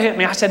idea hit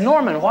me. I said,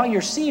 Norman, while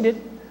you're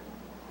seated,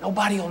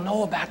 nobody will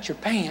know about your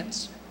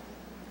pants.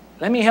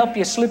 Let me help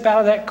you slip out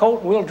of that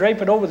coat and we'll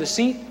drape it over the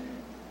seat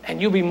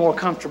and you'll be more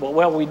comfortable.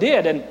 Well, we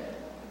did. And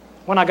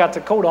when I got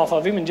the coat off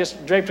of him and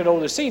just draped it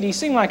over the seat, he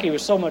seemed like he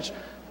was so much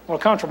more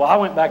comfortable. I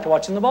went back to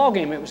watching the ball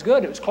game. It was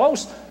good. It was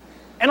close.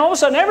 And all of a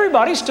sudden,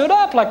 everybody stood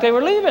up like they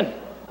were leaving.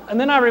 And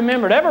then I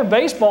remembered, every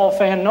baseball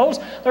fan knows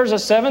there's a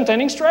 7th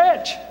inning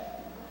stretch.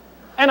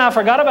 And I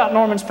forgot about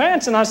Norman's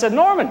pants, and I said,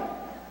 Norman,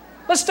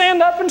 let's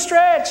stand up and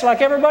stretch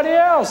like everybody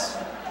else.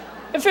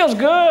 It feels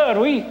good.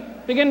 We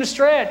begin to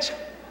stretch.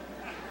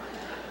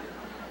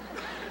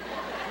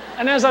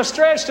 And as I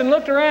stretched and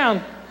looked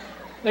around,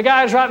 the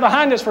guys right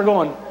behind us were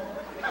going.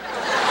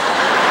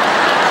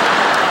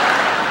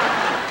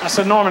 I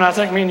said, Norman, I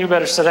think me and you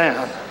better sit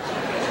down.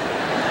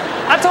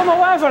 I told my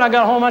wife when I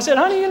got home, I said,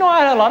 honey, I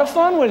had a lot of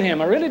fun with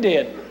him. I really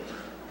did.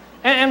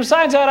 And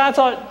besides that, I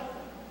thought,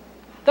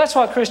 that's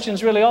what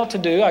Christians really ought to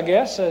do, I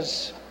guess,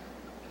 is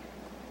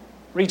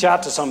reach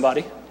out to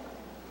somebody.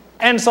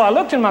 And so I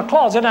looked in my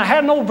closet, and I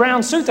had an old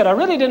brown suit that I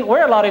really didn't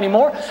wear a lot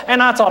anymore,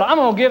 and I thought, I'm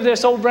going to give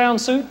this old brown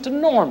suit to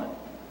Norman.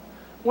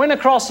 Went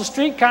across the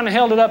street, kind of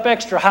held it up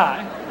extra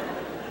high.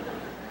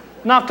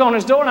 Knocked on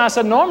his door, and I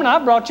said, Norman, I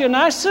brought you a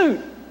nice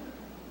suit.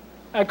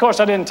 Of course,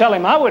 I didn't tell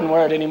him I wouldn't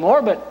wear it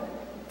anymore, but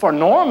for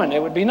Norman,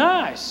 it would be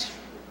nice.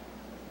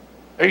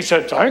 He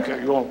said, thank you.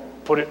 You're going to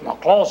put it in my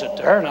closet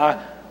there. And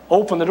I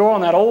opened the door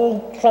on that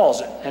old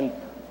closet and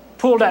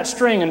pulled that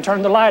string and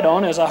turned the light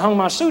on. As I hung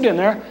my suit in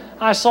there,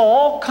 I saw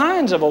all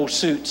kinds of old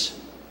suits.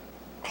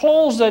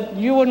 Clothes that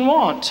you wouldn't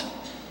want.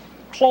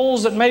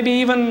 Clothes that maybe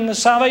even the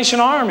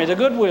Salvation Army, the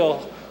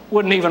Goodwill,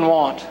 wouldn't even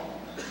want.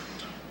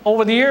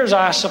 Over the years,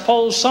 I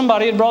suppose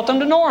somebody had brought them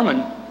to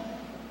Norman.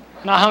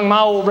 And I hung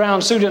my old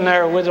brown suit in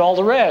there with all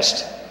the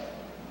rest.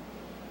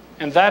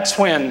 And that's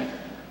when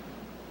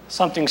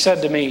something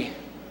said to me,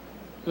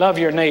 love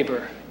your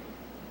neighbor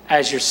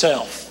as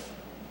yourself.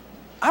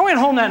 I went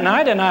home that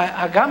night and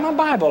I got my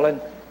Bible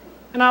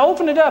and I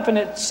opened it up, and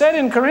it said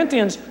in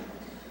Corinthians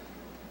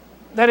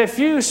that if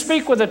you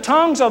speak with the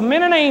tongues of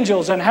men and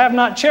angels and have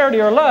not charity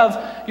or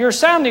love, you're a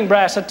sounding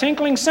brass, a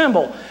tinkling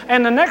cymbal.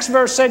 And the next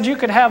verse said you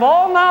could have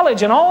all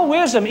knowledge and all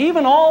wisdom,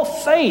 even all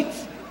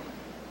faith.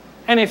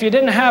 And if you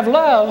didn't have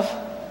love,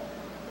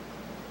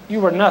 you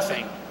were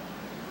nothing.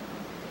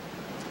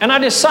 And I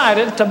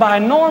decided to buy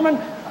Norman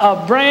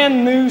a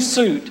brand new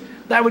suit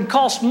that would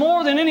cost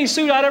more than any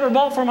suit I'd ever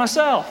bought for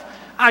myself.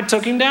 I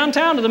took him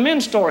downtown to the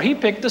men's store. He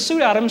picked the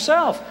suit out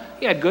himself.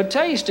 He had good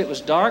taste. It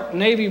was dark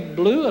navy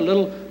blue, a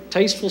little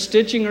tasteful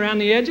stitching around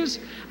the edges.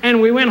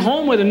 And we went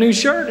home with a new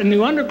shirt and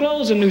new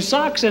underclothes and new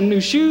socks and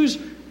new shoes.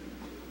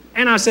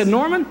 And I said,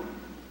 Norman,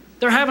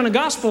 they're having a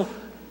gospel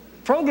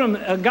program,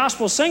 a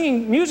gospel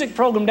singing music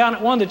program down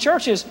at one of the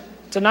churches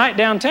tonight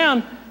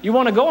downtown. You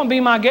want to go and be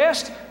my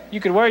guest? You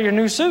could wear your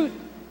new suit.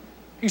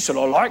 He said,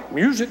 I like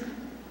music.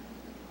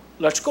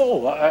 Let's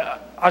go.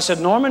 I said,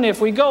 Norman, if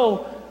we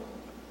go,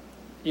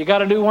 you got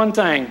to do one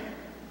thing.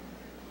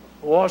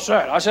 What's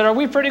that? I said, are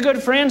we pretty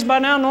good friends by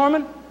now,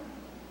 Norman?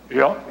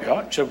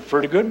 Yeah, so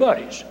pretty good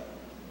buddies.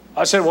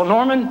 I said, well,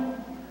 Norman,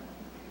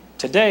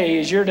 today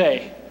is your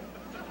day.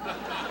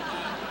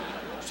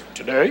 I said,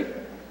 today? I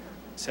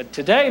said,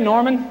 today,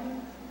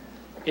 Norman,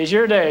 is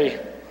your day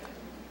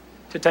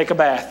to take a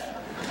bath.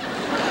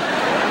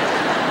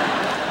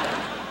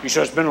 He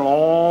said, it's been a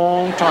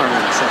long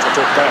time since I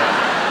took a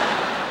bath.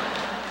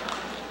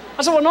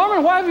 I said, well,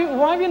 Norman,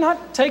 why have you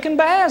not taken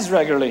baths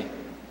regularly?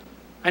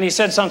 And he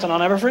said something I'll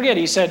never forget.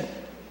 He said,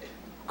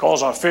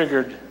 because I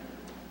figured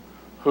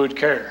who'd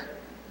care.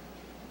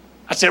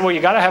 I said, well,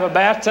 you got to have a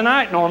bath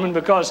tonight, Norman,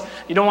 because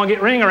you don't want to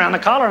get ring around the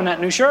collar in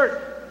that new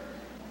shirt.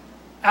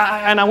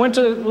 And I went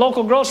to the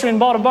local grocery and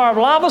bought a bar of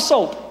lava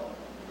soap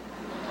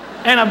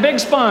and a big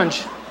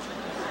sponge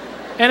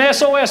and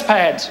SOS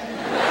pads.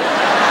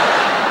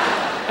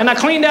 And I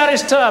cleaned out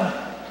his tub,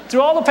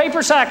 threw all the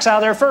paper sacks out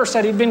there first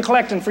that he'd been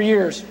collecting for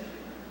years.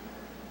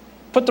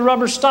 Put the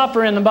rubber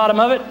stopper in the bottom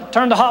of it,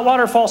 turned the hot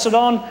water faucet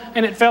on,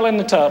 and it fell in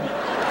the tub.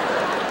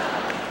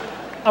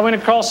 I went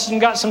across and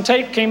got some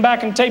tape, came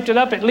back and taped it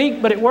up. It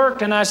leaked, but it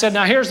worked. And I said,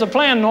 now here's the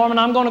plan, Norman.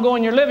 I'm going to go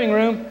in your living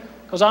room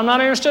because I'm not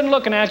interested in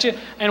looking at you.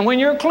 And when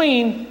you're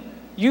clean,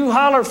 You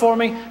holler for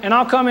me, and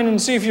I'll come in and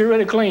see if you're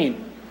really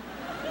clean.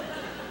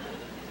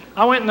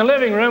 I went in the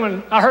living room,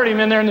 and I heard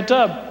him in there in the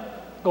tub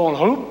going,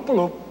 loop,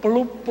 loop,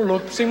 loop,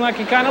 loop. Seemed like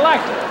he kind of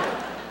liked it.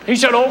 He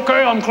said,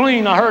 okay, I'm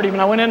clean. I heard him,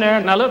 and I went in there,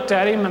 and I looked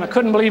at him, and I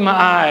couldn't believe my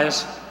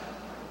eyes.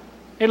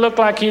 It looked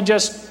like he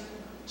just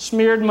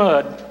smeared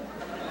mud.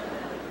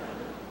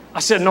 I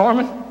said,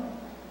 Norman,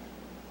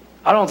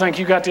 I don't think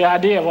you got the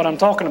idea of what I'm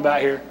talking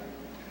about here.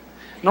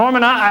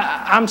 Norman,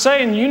 I'm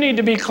saying you need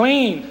to be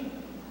clean.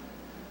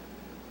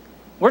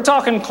 We're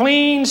talking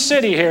clean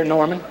city here,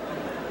 Norman.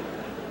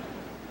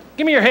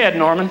 Give me your head,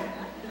 Norman.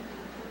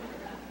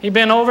 He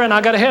bent over and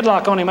I got a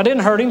headlock on him. I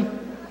didn't hurt him.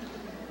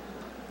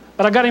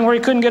 But I got him where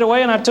he couldn't get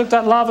away, and I took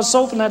that lava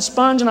soap and that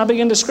sponge and I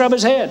began to scrub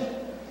his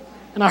head.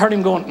 And I heard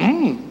him going,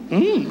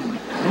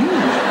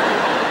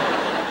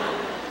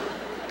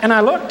 And I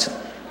looked,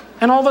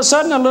 and all of a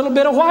sudden a little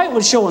bit of white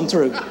was showing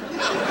through.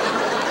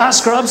 I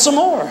scrubbed some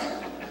more.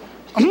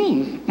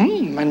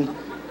 And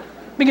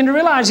began to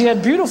realize he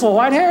had beautiful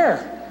white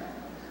hair.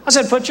 I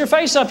said, put your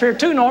face up here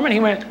too, Norman. He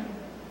went.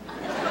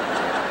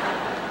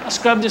 I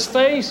scrubbed his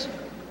face,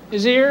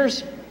 his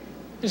ears,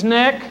 his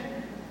neck.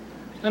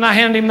 Then I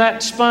handed him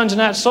that sponge and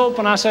that soap,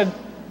 and I said,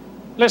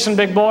 listen,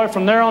 big boy,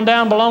 from there on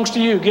down belongs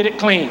to you. Get it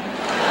clean.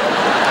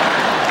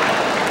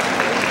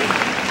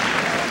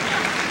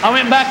 I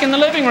went back in the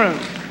living room.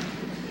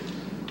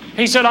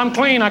 He said, I'm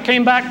clean. I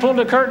came back, pulled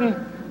the curtain.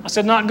 I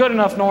said, not good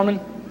enough, Norman.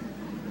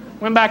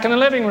 Went back in the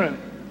living room.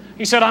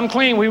 He said, I'm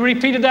clean. We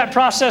repeated that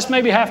process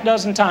maybe half a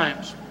dozen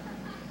times.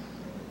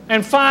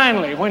 And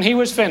finally, when he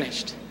was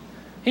finished,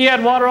 he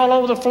had water all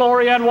over the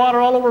floor. He had water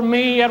all over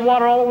me. He had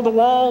water all over the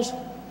walls.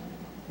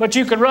 But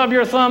you could rub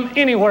your thumb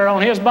anywhere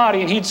on his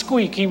body and he'd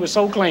squeak. He was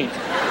so clean.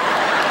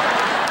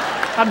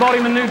 I bought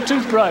him a new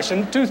toothbrush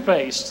and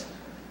toothpaste.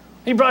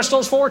 He brushed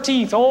those 4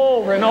 teeth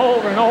over and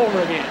over and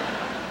over again.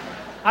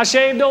 I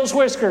shaved those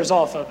whiskers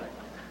off of him,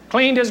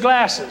 cleaned his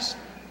glasses,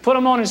 put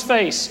them on his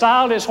face,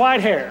 styled his white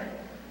hair.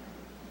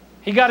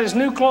 He got his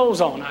new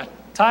clothes on. I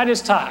tied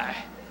his tie,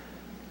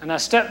 and I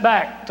stepped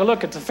back to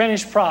look at the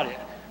finished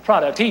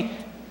product. He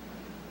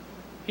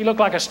looked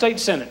like a state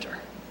senator,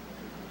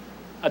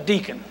 a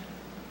deacon.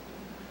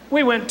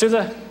 We went to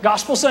the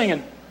gospel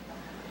singing.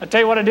 I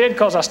tell you what I did,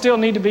 because I still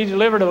need to be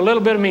delivered of a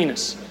little bit of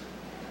meanness.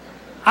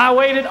 I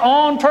waited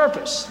on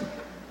purpose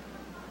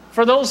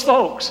for those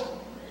folks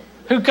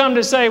who come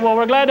to say, well,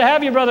 we're glad to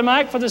have you, Brother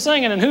Mike, for the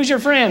singing, and who's your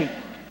friend?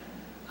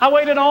 I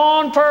waited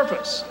on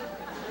purpose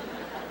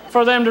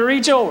for them to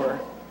reach over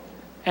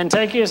and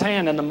take his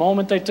hand, and the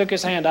moment they took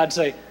his hand, I'd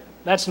say,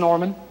 that's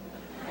Norman.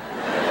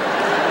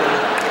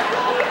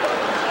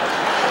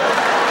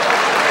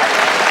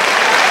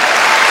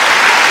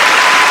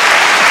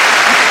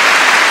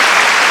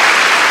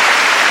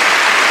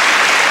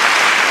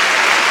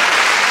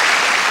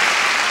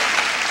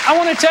 I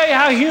want to tell you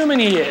how human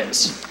he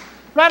is.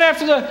 Right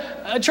after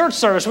the church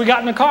service, we got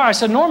in the car. I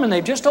said, Norman,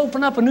 they've just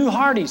opened up a new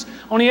Hardee's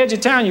on the edge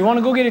of town. You want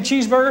to go get a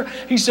cheeseburger?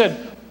 He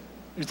said,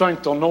 you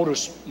think they'll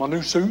notice my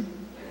new suit?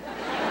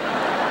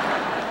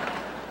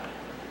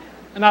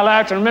 And I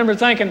laughed and remember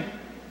thinking,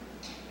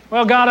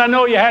 well, God, I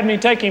know you had me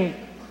take him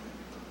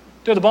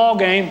to the ball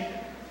game.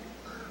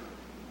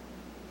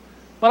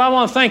 But I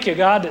want to thank you,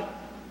 God, that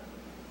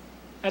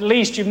at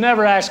least you've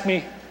never asked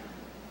me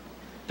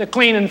to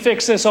clean and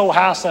fix this old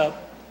house up.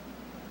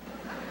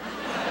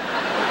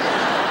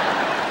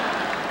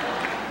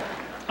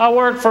 I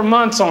worked for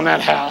months on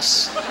that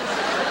house.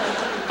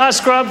 I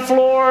scrubbed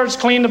floors,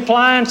 cleaned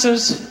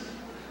appliances,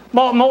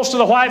 bought most of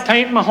the white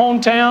paint in my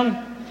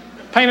hometown,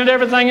 painted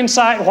everything in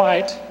sight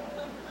white.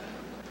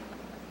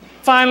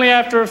 Finally,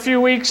 after a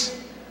few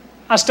weeks,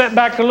 I stepped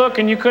back to look,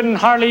 and you couldn't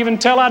hardly even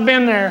tell I'd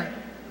been there.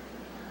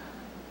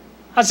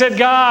 I said,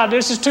 God,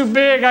 this is too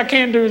big. I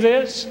can't do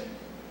this.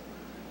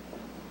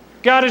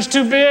 God, it's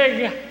too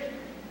big.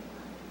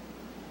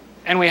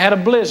 And we had a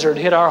blizzard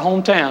hit our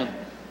hometown.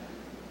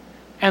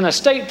 And the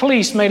state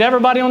police made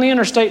everybody on the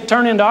interstate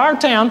turn into our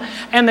town,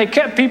 and they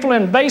kept people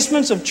in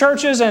basements of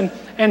churches and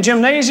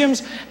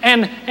gymnasiums,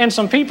 and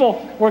some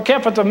people were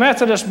kept at the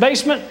Methodist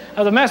basement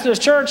of the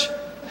Methodist church.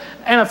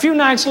 And a few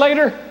nights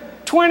later,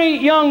 20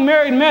 young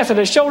married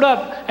Methodists showed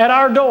up at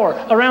our door,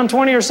 around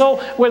 20 or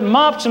so, with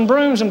mops and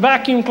brooms and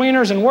vacuum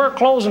cleaners and work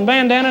clothes and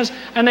bandanas,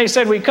 and they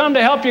said, we come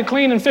to help you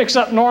clean and fix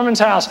up Norman's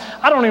house.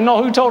 I don't even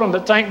know who told them,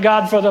 but thank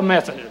God for the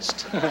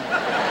Methodist.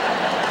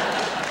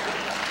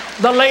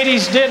 The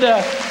ladies did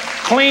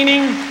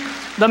cleaning.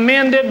 The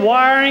men did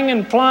wiring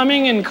and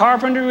plumbing and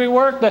carpentry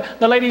work.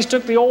 The ladies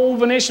took the old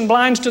Venetian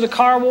blinds to the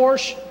car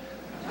wash.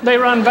 They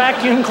run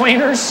vacuum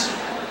cleaners.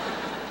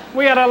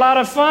 We had a lot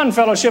of fun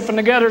fellowshipping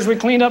together as we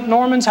cleaned up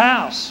Norman's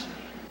house.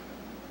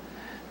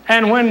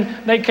 And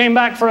when they came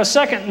back for a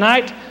second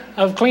night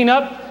of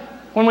cleanup,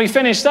 when we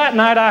finished that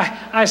night,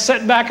 I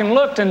sat back and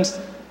looked, and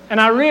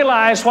I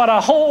realized what a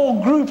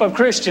whole group of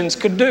Christians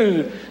could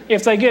do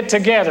if they get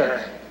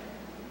together.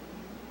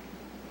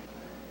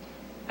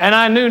 And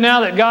I knew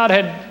now that God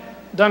had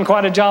done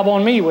quite a job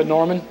on me with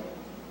Norman.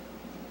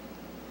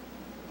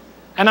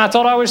 And I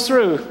thought I was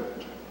through.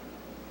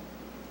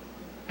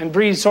 and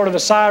breathed sort of a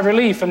sigh of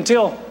relief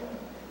until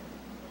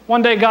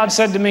one day God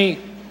said to me,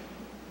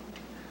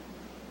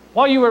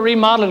 while you were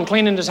remodeling and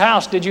cleaning this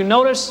house, did you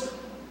notice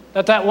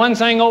that one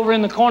thing over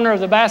in the corner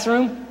of the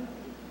bathroom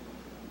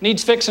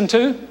needs fixing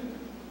too?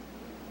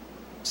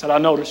 I said, I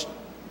noticed.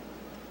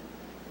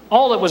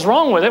 All that was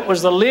wrong with it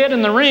was the lid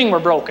and the ring were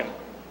broken.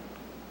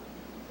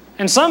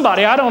 And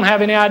somebody, I don't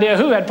have any idea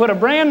who, had put a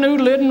brand new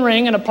lid and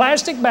ring in a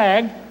plastic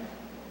bag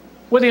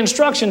with the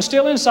instructions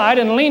still inside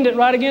and leaned it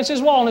right against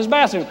his wall in his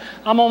bathroom.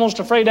 I'm almost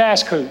afraid to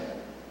ask who.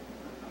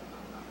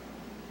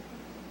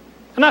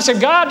 And I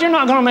said, God, you're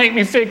not going to make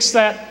me fix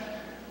that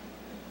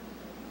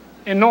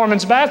in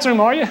Norman's bathroom,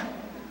 are you?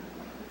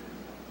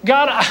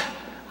 God,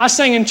 I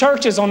sing in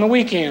churches on the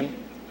weekend.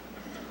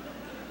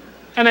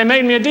 And they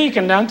made me a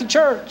deacon down at the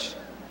church.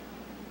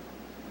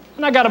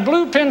 And I got a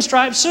blue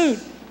pinstripe suit.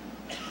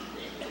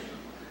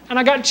 And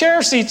I got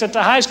chair seats at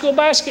the high school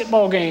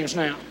basketball games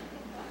now.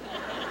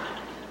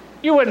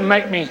 You wouldn't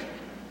make me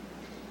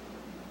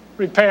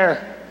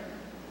repair.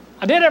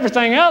 I did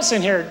everything else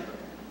in here,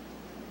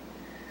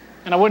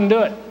 and I wouldn't do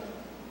it.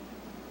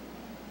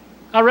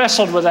 I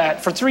wrestled with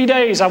that. For 3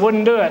 days, I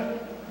wouldn't do it.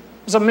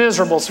 It was a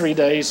miserable 3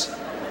 days.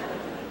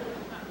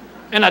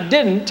 And I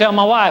didn't tell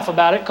my wife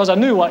about it because I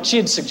knew what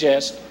she'd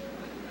suggest.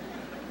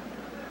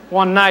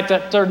 One night,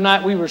 that third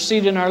night, we were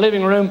seated in our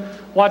living room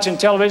watching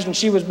television.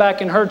 She was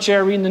back in her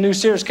chair reading the new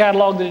Sears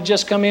catalog that had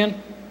just come in.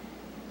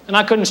 And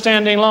I couldn't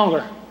stand any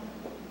longer.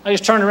 I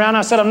just turned around and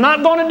I said, I'm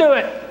not going to do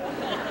it.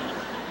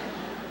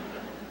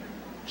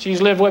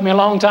 She's lived with me a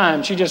long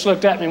time. She just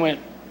looked at me and went.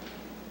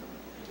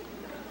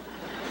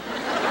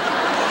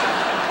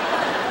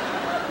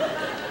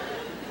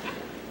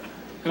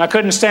 And I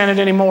couldn't stand it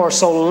anymore.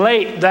 So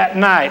late that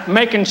night,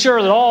 making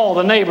sure that all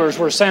the neighbors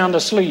were sound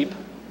asleep,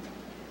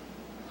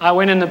 I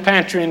went in the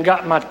pantry and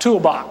got my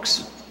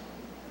toolbox.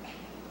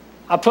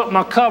 I put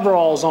my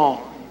coveralls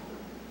on,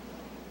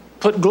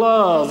 put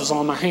gloves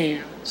on my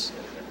hands.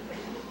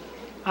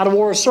 I'd have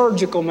wore a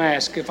surgical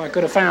mask if I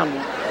could have found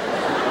one.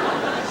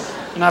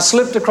 And I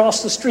slipped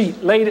across the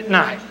street late at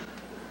night,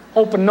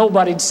 hoping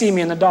nobody'd see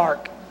me in the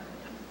dark.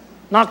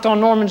 Knocked on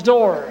Norman's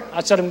door.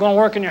 I said, I'm going to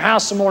work in your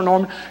house some more,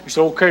 Norman. He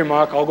said, okay,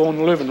 Mike, I'll go in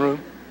the living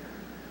room.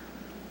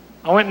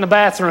 I went in the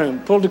bathroom,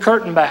 pulled the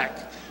curtain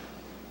back,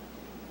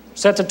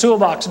 set the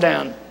toolbox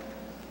down.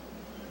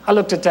 I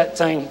looked at that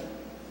thing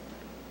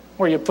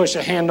where you push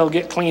a handle,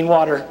 get clean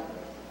water.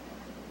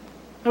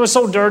 It was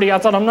so dirty, I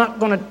thought, I'm not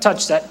going to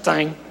touch that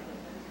thing.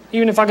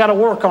 Even if I got to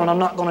work on it, I'm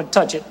not going to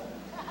touch it.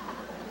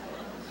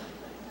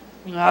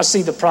 I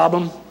see the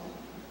problem.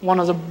 One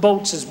of the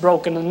bolts is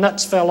broken, the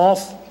nuts fell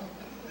off.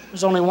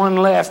 There's only one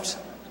left.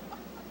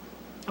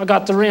 I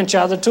got the wrench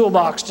out of the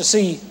toolbox to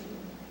see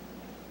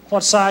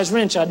what size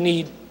wrench I'd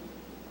need.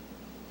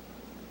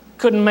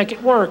 Couldn't make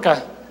it work.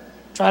 I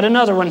tried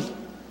another one.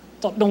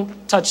 Thought,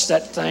 don't touch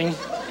that thing.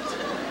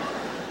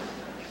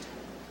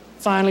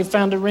 Finally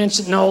found a wrench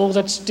that, no,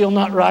 that's still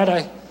not right.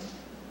 I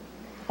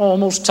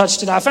almost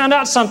touched it. I found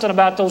out something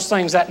about those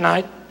things that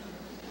night.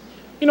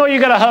 You know, you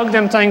got to hug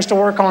them things to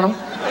work on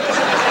them.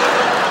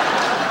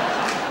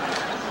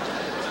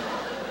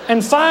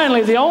 And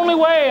finally, the only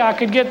way I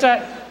could get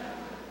that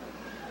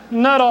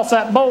nut off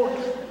that bolt,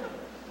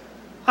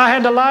 I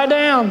had to lie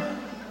down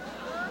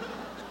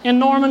in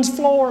Norman's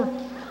floor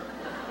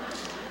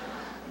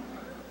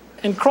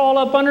and crawl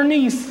up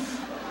underneath.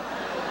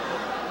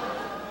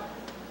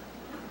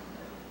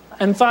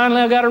 And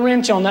finally, I got a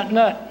wrench on that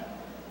nut.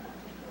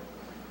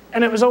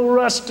 And it was old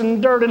rust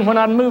and dirt, and when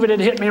I'd move it,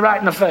 it'd hit me right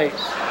in the face.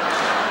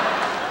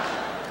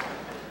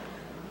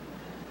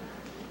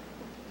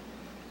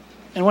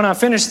 And when I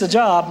finished the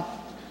job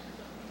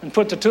and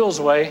put the tools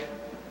away,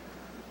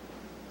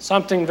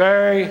 something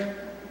very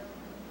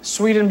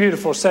sweet and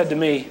beautiful said to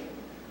me,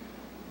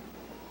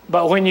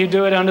 but when you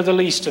do it unto the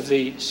least of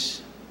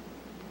these,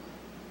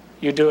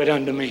 you do it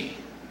unto me.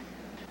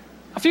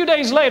 A few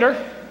days later,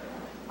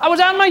 I was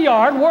out in my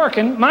yard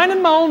working,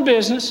 minding my own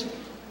business,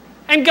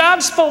 and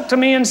God spoke to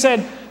me and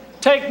said,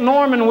 take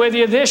Norman with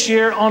you this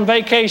year on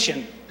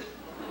vacation.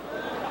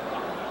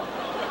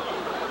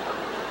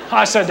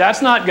 I said,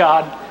 that's not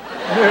God.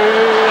 No,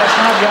 that's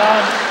not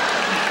God.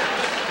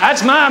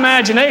 That's my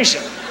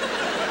imagination.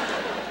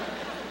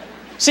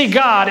 See,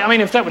 God, I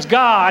mean, if that was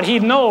God,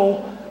 he'd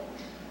know,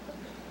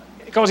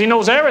 because he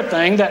knows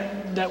everything,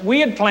 that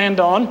we had planned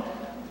on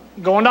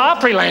going to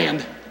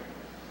Opryland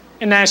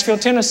in Nashville,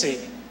 Tennessee.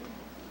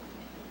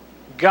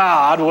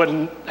 God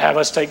wouldn't have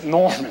us take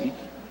Norman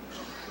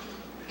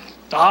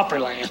to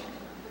Opryland.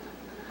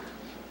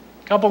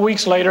 A couple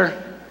weeks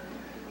later,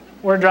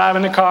 we're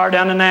driving the car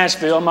down to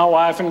Nashville, my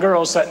wife and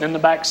girls sitting in the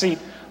back seat.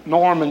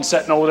 Norman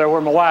sitting over there where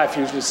my wife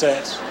usually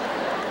sits.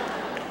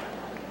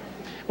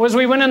 As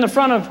we went in the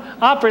front of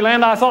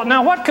Opryland, I thought,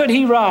 now what could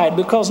he ride?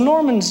 Because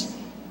Norman's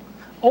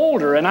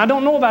older, and I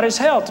don't know about his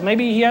health.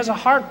 Maybe he has a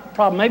heart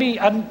problem. Maybe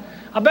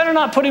I better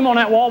not put him on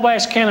that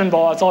Wabash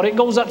Cannonball. I thought it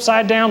goes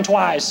upside down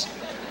twice.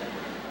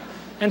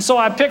 And so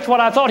I picked what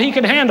I thought he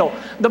could handle,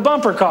 the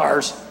bumper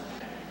cars.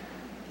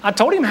 I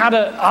told him how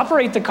to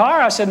operate the car.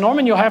 I said,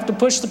 Norman, you'll have to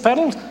push the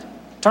pedal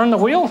turn the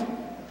wheel?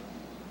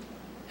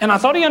 And I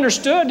thought he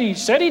understood. He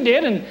said he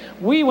did. And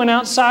we went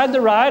outside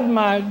the ride,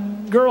 my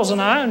girls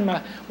and I and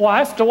my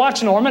wife, to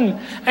watch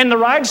Norman. And the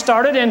ride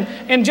started. And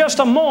in just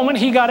a moment,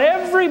 he got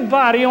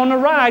everybody on the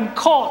ride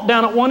caught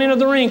down at one end of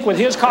the rink with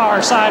his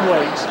car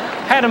sideways.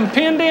 Had them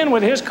pinned in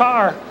with his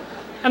car.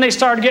 And they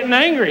started getting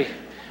angry.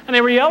 And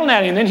they were yelling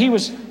at him. Then he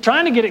was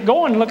trying to get it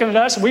going, looking at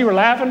us. And we were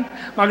laughing.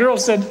 My girl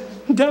said,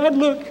 Dad,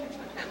 look.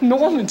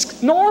 Norman's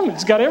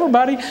got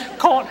everybody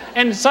caught.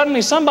 And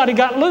suddenly somebody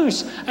got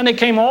loose. And they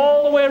came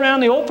all the way around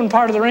the open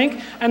part of the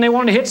rink. And they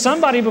wanted to hit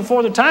somebody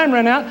before the time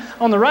ran out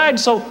on the ride.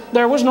 So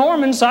there was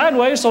Norman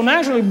sideways. So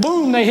naturally,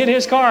 boom, they hit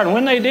his car. And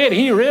when they did,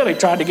 he really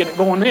tried to get it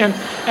going in.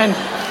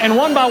 And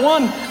one by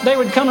one, they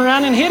would come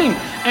around and hit him.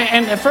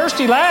 And at first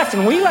he laughed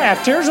and we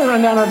laughed. Tears were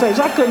running down our face.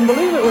 I couldn't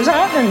believe it was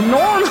happening.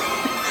 Norman,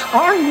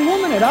 our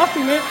woman had upped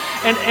him.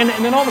 And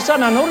then all of a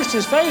sudden I noticed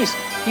his face.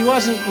 He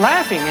wasn't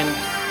laughing.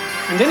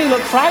 And then he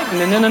looked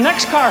frightened, and then the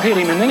next car hit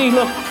him, and then he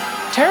looked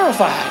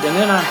terrified. And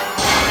then I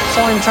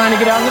saw him trying to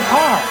get out of the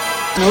car.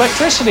 And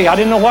electricity, I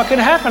didn't know what could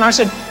happen. I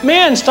said,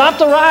 "Men, stop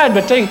the ride,"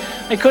 but they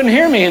couldn't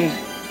hear me. And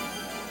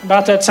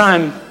about that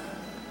time,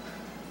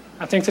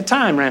 I think the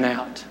time ran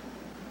out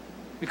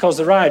because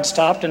the ride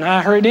stopped, and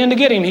I hurried in to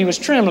get him. He was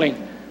trembling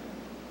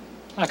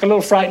like a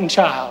little frightened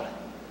child.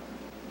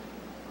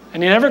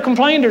 And he never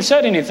complained or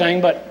said anything,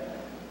 but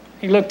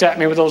he looked at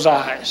me with those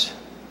eyes.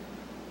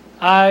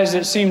 Eyes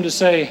that seemed to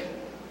say,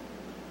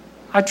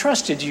 I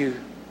trusted you.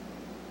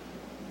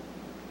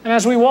 And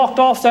as we walked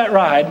off that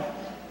ride,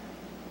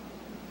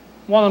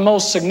 one of the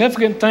most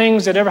significant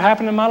things that ever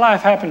happened in my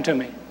life happened to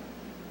me.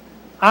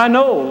 I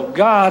know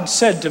God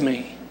said to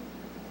me,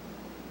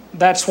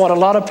 that's what a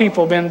lot of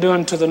people have been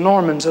doing to the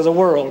Normans of the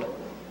world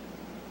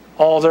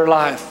all their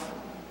life.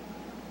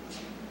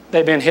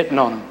 They've been hitting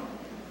on them.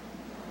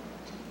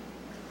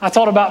 I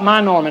thought about my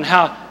Norman,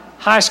 how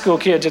high school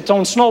kids had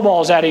thrown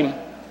snowballs at him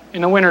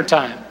in the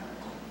wintertime.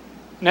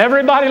 And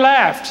everybody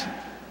laughed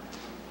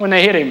when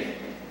they hit him,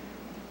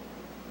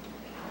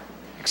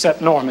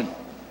 except Norman.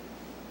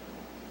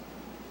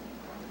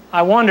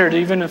 I wondered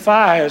even if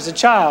I, as a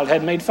child,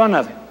 had made fun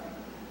of him.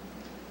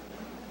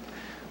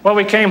 Well,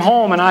 we came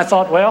home and I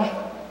thought,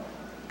 well,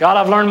 God,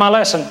 I've learned my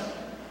lesson.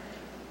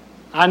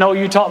 I know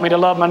you taught me to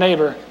love my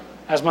neighbor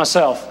as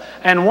myself.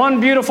 And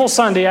one beautiful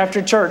Sunday after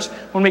church,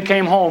 when we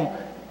came home,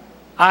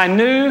 I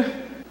knew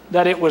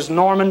that it was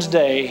Norman's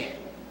day,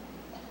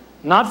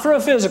 not for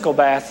a physical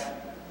bath,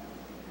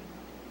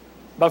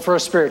 but for a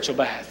spiritual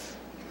bath.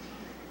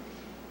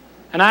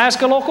 And I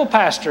asked a local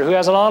pastor who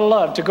has a lot of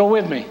love to go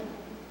with me.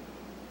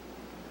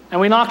 And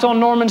we knocked on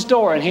Norman's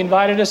door, and he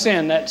invited us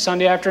in that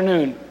Sunday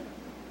afternoon.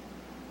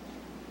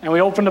 And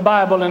we opened the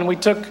Bible, and we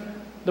took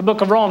the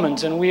book of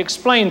Romans, and we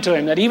explained to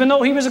him that even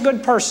though he was a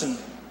good person,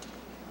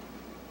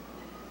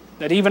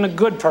 that even a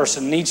good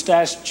person needs to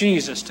ask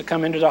Jesus to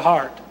come into their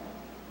heart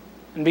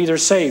and be their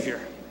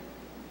Savior.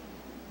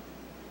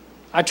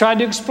 I tried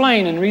to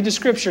explain and read the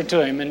scripture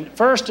to him. And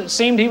first it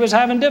seemed he was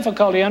having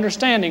difficulty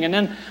understanding. And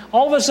then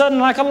all of a sudden,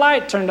 like a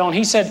light turned on,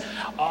 he said,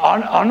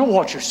 I know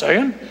what you're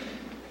saying.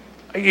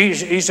 He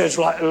says,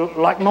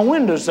 like my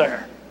windows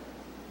there,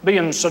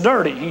 being so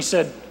dirty. He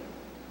said,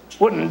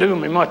 wouldn't do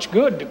me much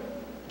good to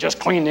just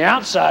clean the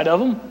outside of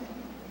them.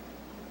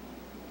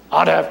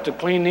 I'd have to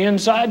clean the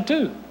inside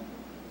too.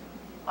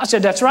 I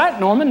said, that's right,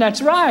 Norman,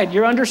 that's right.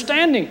 You're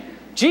understanding.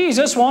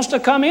 Jesus wants to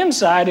come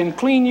inside and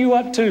clean you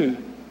up too.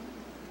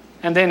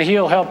 And then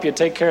he'll help you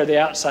take care of the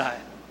outside.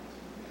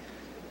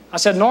 I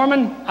said,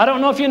 Norman, I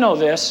don't know if you know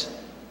this,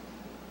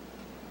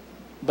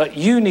 but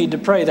you need to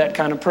pray that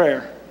kind of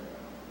prayer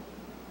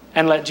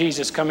and let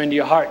Jesus come into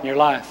your heart and your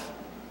life.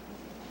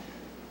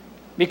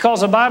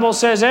 Because the Bible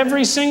says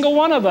every single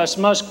one of us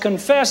must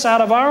confess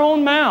out of our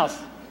own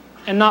mouth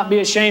and not be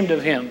ashamed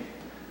of him,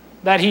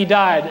 that he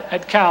died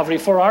at Calvary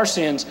for our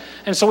sins.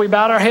 And so we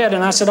bowed our head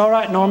and I said, all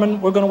right,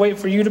 Norman, we're going to wait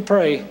for you to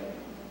pray.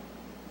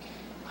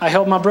 I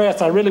held my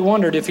breath. I really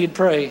wondered if he'd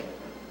pray.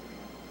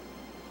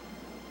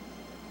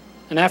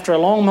 And after a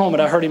long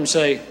moment, I heard him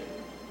say,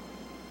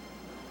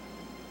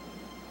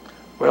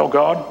 well,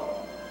 God,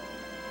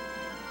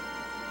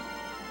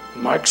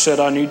 Mike said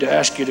I need to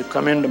ask you to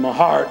come into my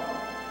heart.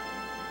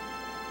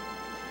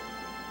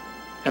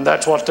 And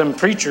that's what them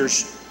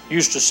preachers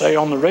used to say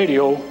on the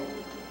radio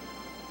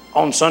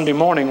on Sunday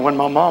morning when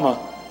my mama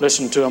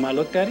listened to him. I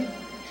looked at him.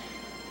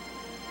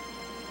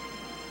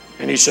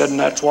 And he said, and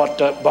that's what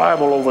that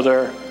Bible over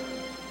there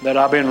that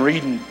I've been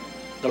reading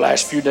the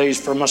last few days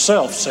for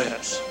myself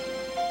says.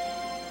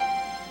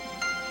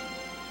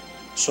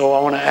 So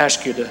I want to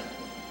ask you to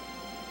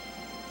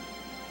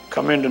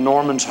come into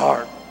Norman's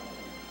heart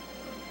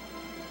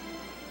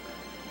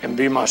and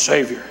be my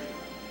Savior.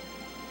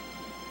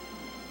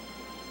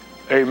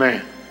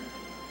 Amen.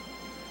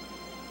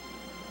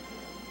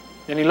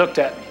 Then he looked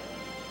at me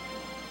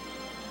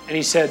and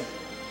he said,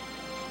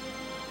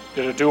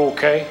 did I do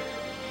okay?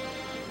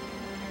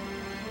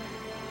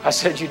 I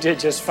said, you did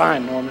just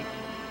fine, Norman.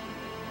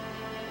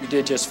 You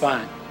did just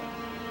fine.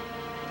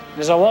 And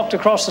as I walked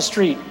across the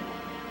street,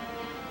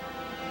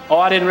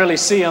 I didn't really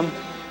see him,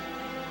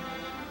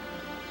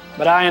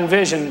 But I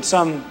envisioned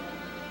some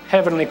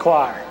heavenly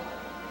choir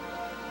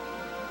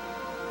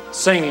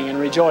singing and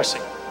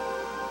rejoicing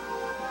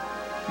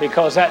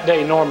because that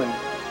day Norman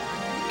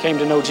came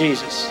to know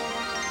Jesus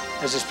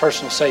as his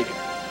personal Savior.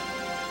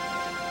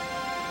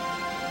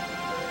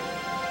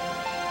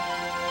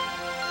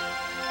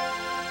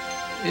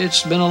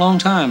 It's been a long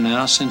time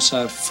now since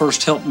I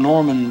first helped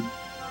Norman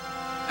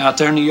out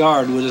there in the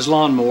yard with his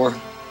lawnmower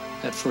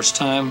that first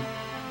time.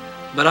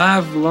 But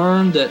I've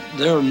learned that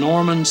there are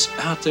Normans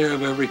out there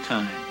of every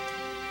kind.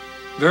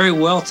 Very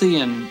wealthy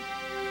and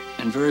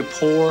very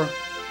poor.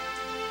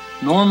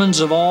 Normans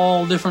of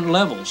all different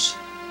levels.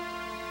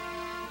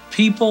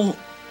 People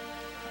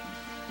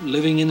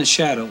living in the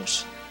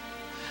shadows.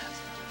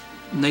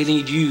 And they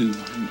need you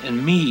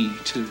and me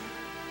to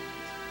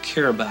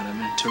care about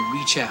them and to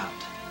reach out,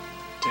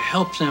 to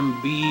help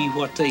them be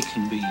what they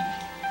can be.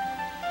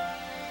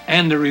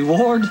 And the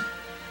reward?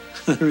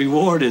 The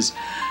reward is,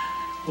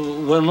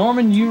 well,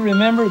 Norman, you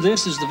remember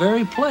this is the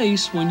very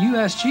place when you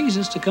asked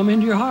Jesus to come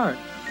into your heart.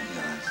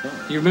 Yeah, that's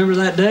right. You remember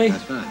that day?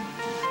 That's right.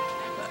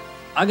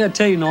 I got to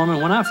tell you,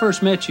 Norman, when I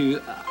first met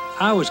you,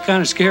 I was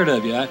kind of scared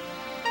of you. I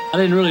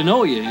didn't really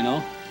know you, you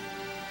know.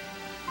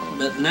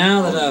 But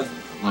now that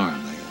I've Lauren,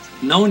 I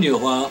guess. known you a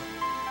while,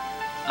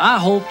 I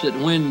hope that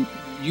when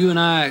you and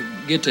I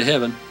get to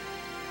heaven,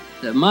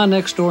 that my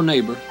next door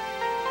neighbor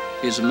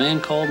is a man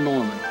called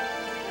Norman.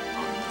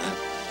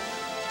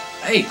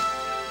 Hey,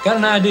 got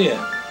an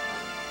idea.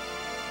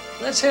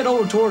 Let's head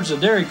over towards the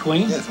Dairy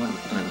Queen Yes, well,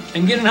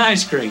 and get an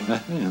ice cream.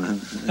 thank you, man.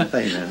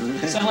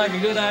 Sound like a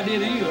good idea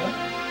to you,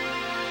 huh?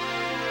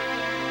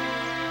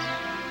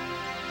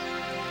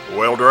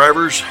 Well,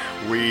 drivers,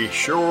 we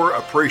sure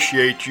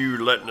appreciate you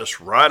letting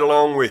us ride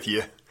along with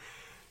you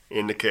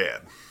in the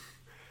cab.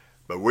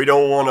 But we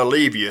don't want to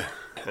leave you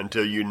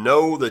until you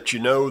know that you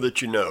know that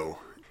you know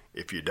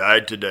if you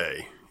died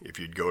today, if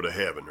you'd go to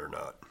heaven or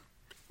not.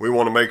 We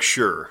want to make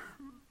sure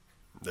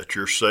that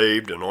you're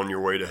saved and on your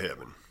way to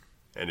heaven.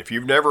 And if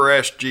you've never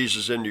asked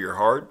Jesus into your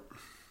heart,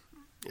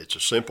 it's a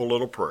simple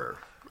little prayer.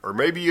 Or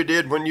maybe you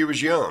did when you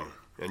was young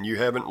and you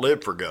haven't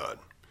lived for God.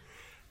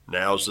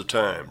 Now's the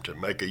time to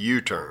make a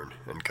U-turn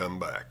and come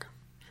back.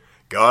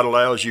 God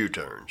allows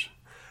U-turns.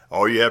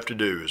 All you have to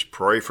do is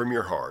pray from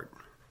your heart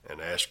and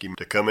ask Him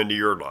to come into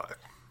your life.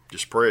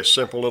 Just pray a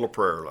simple little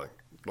prayer like,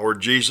 Lord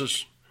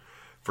Jesus,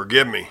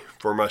 forgive me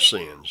for my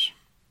sins.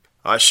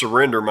 I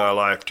surrender my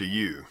life to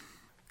you.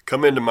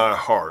 Come into my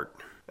heart,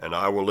 and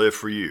I will live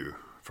for you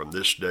from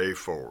this day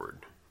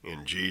forward.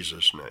 In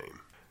Jesus' name,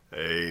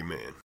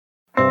 amen.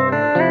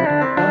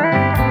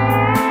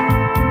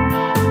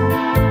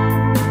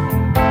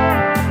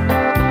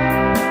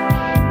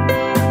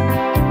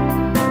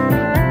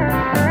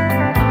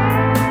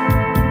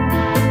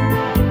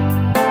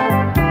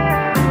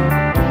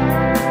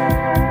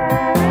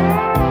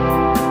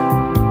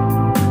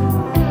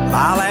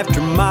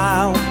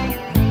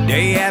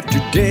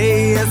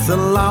 Day, it's a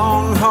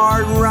long,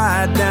 hard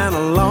ride down a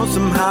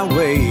lonesome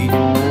highway.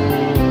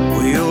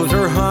 Wheels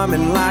are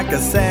humming like a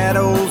sad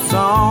old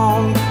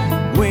song.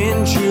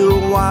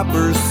 Windshield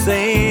wipers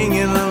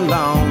singing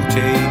along.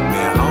 Take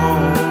me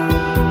home,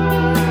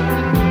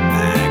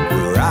 back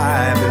where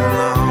I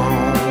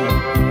belong.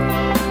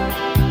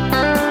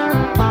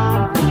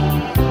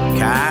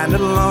 Kinda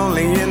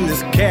lonely in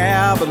this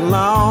cab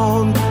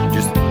alone.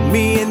 Just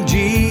me and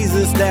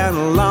Jesus down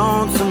a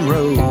lonesome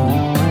road.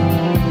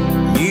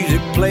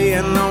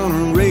 Playing on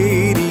the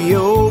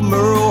radio,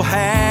 Merle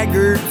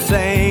Haggard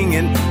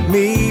singing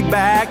me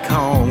back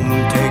home.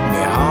 Take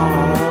me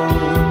home,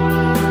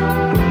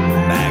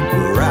 back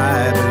where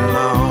I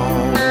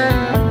belong.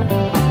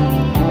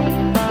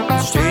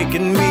 It's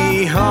taking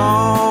me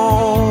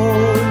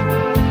home,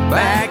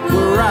 back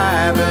where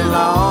I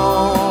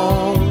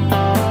belong.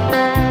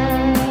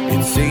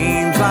 It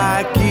seems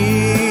like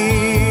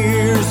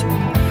years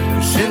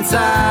since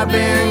I've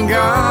been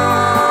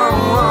gone.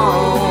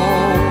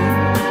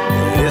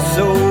 This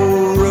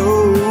old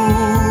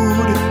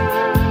road,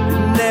 it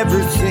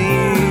never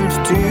seems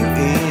to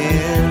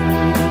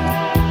end.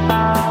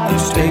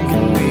 It's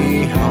taking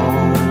me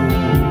home,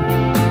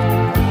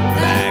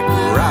 back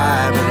where I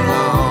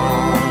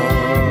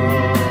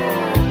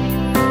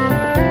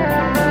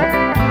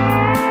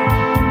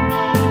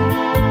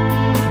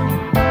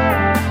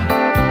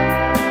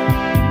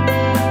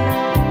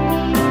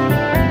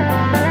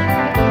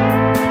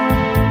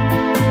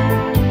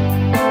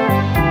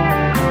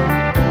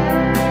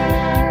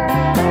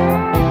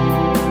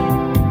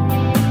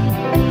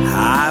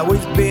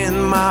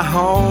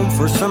home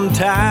for some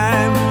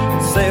time.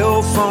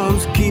 Cell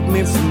phones keep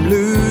me from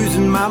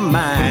losing my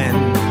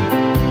mind.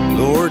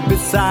 Lord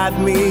beside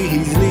me,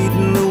 He's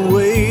leading the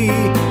way.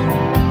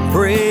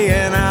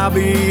 Praying I'll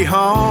be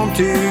home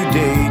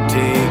today.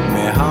 Take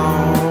me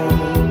home,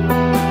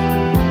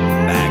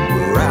 back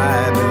where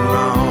I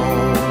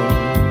belong.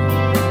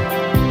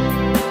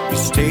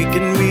 He's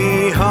taking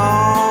me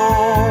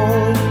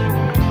home,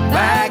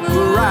 back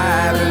where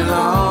I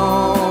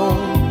belong.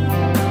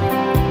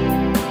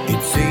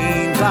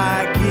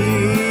 Like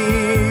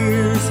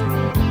years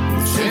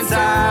since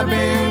I've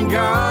been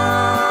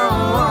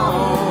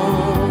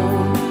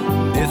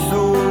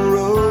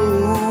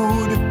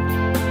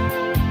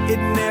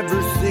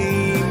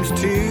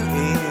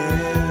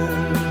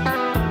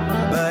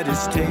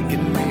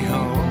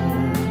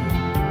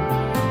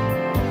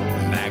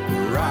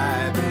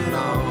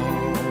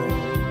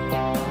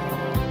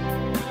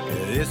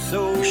We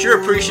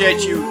sure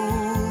appreciate you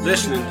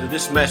listening to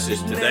this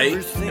message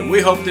today, and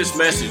we hope this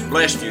message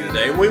blessed you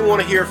today, and we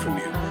want to hear from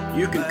you.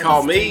 You can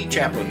call me,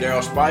 Chaplain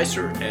Darrell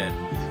Spicer, at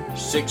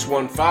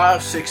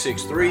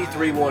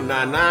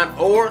 615-663-3199,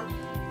 or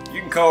You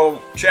can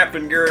call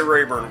Chaplain Gary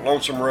Rayburn,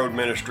 Lonesome Road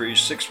Ministries,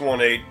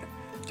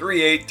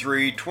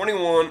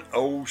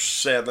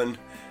 618-383-2107.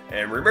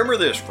 And remember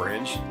this,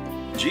 friends,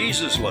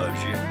 Jesus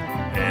loves you,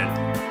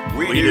 and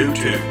we do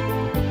too.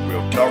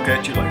 We'll talk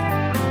at you later.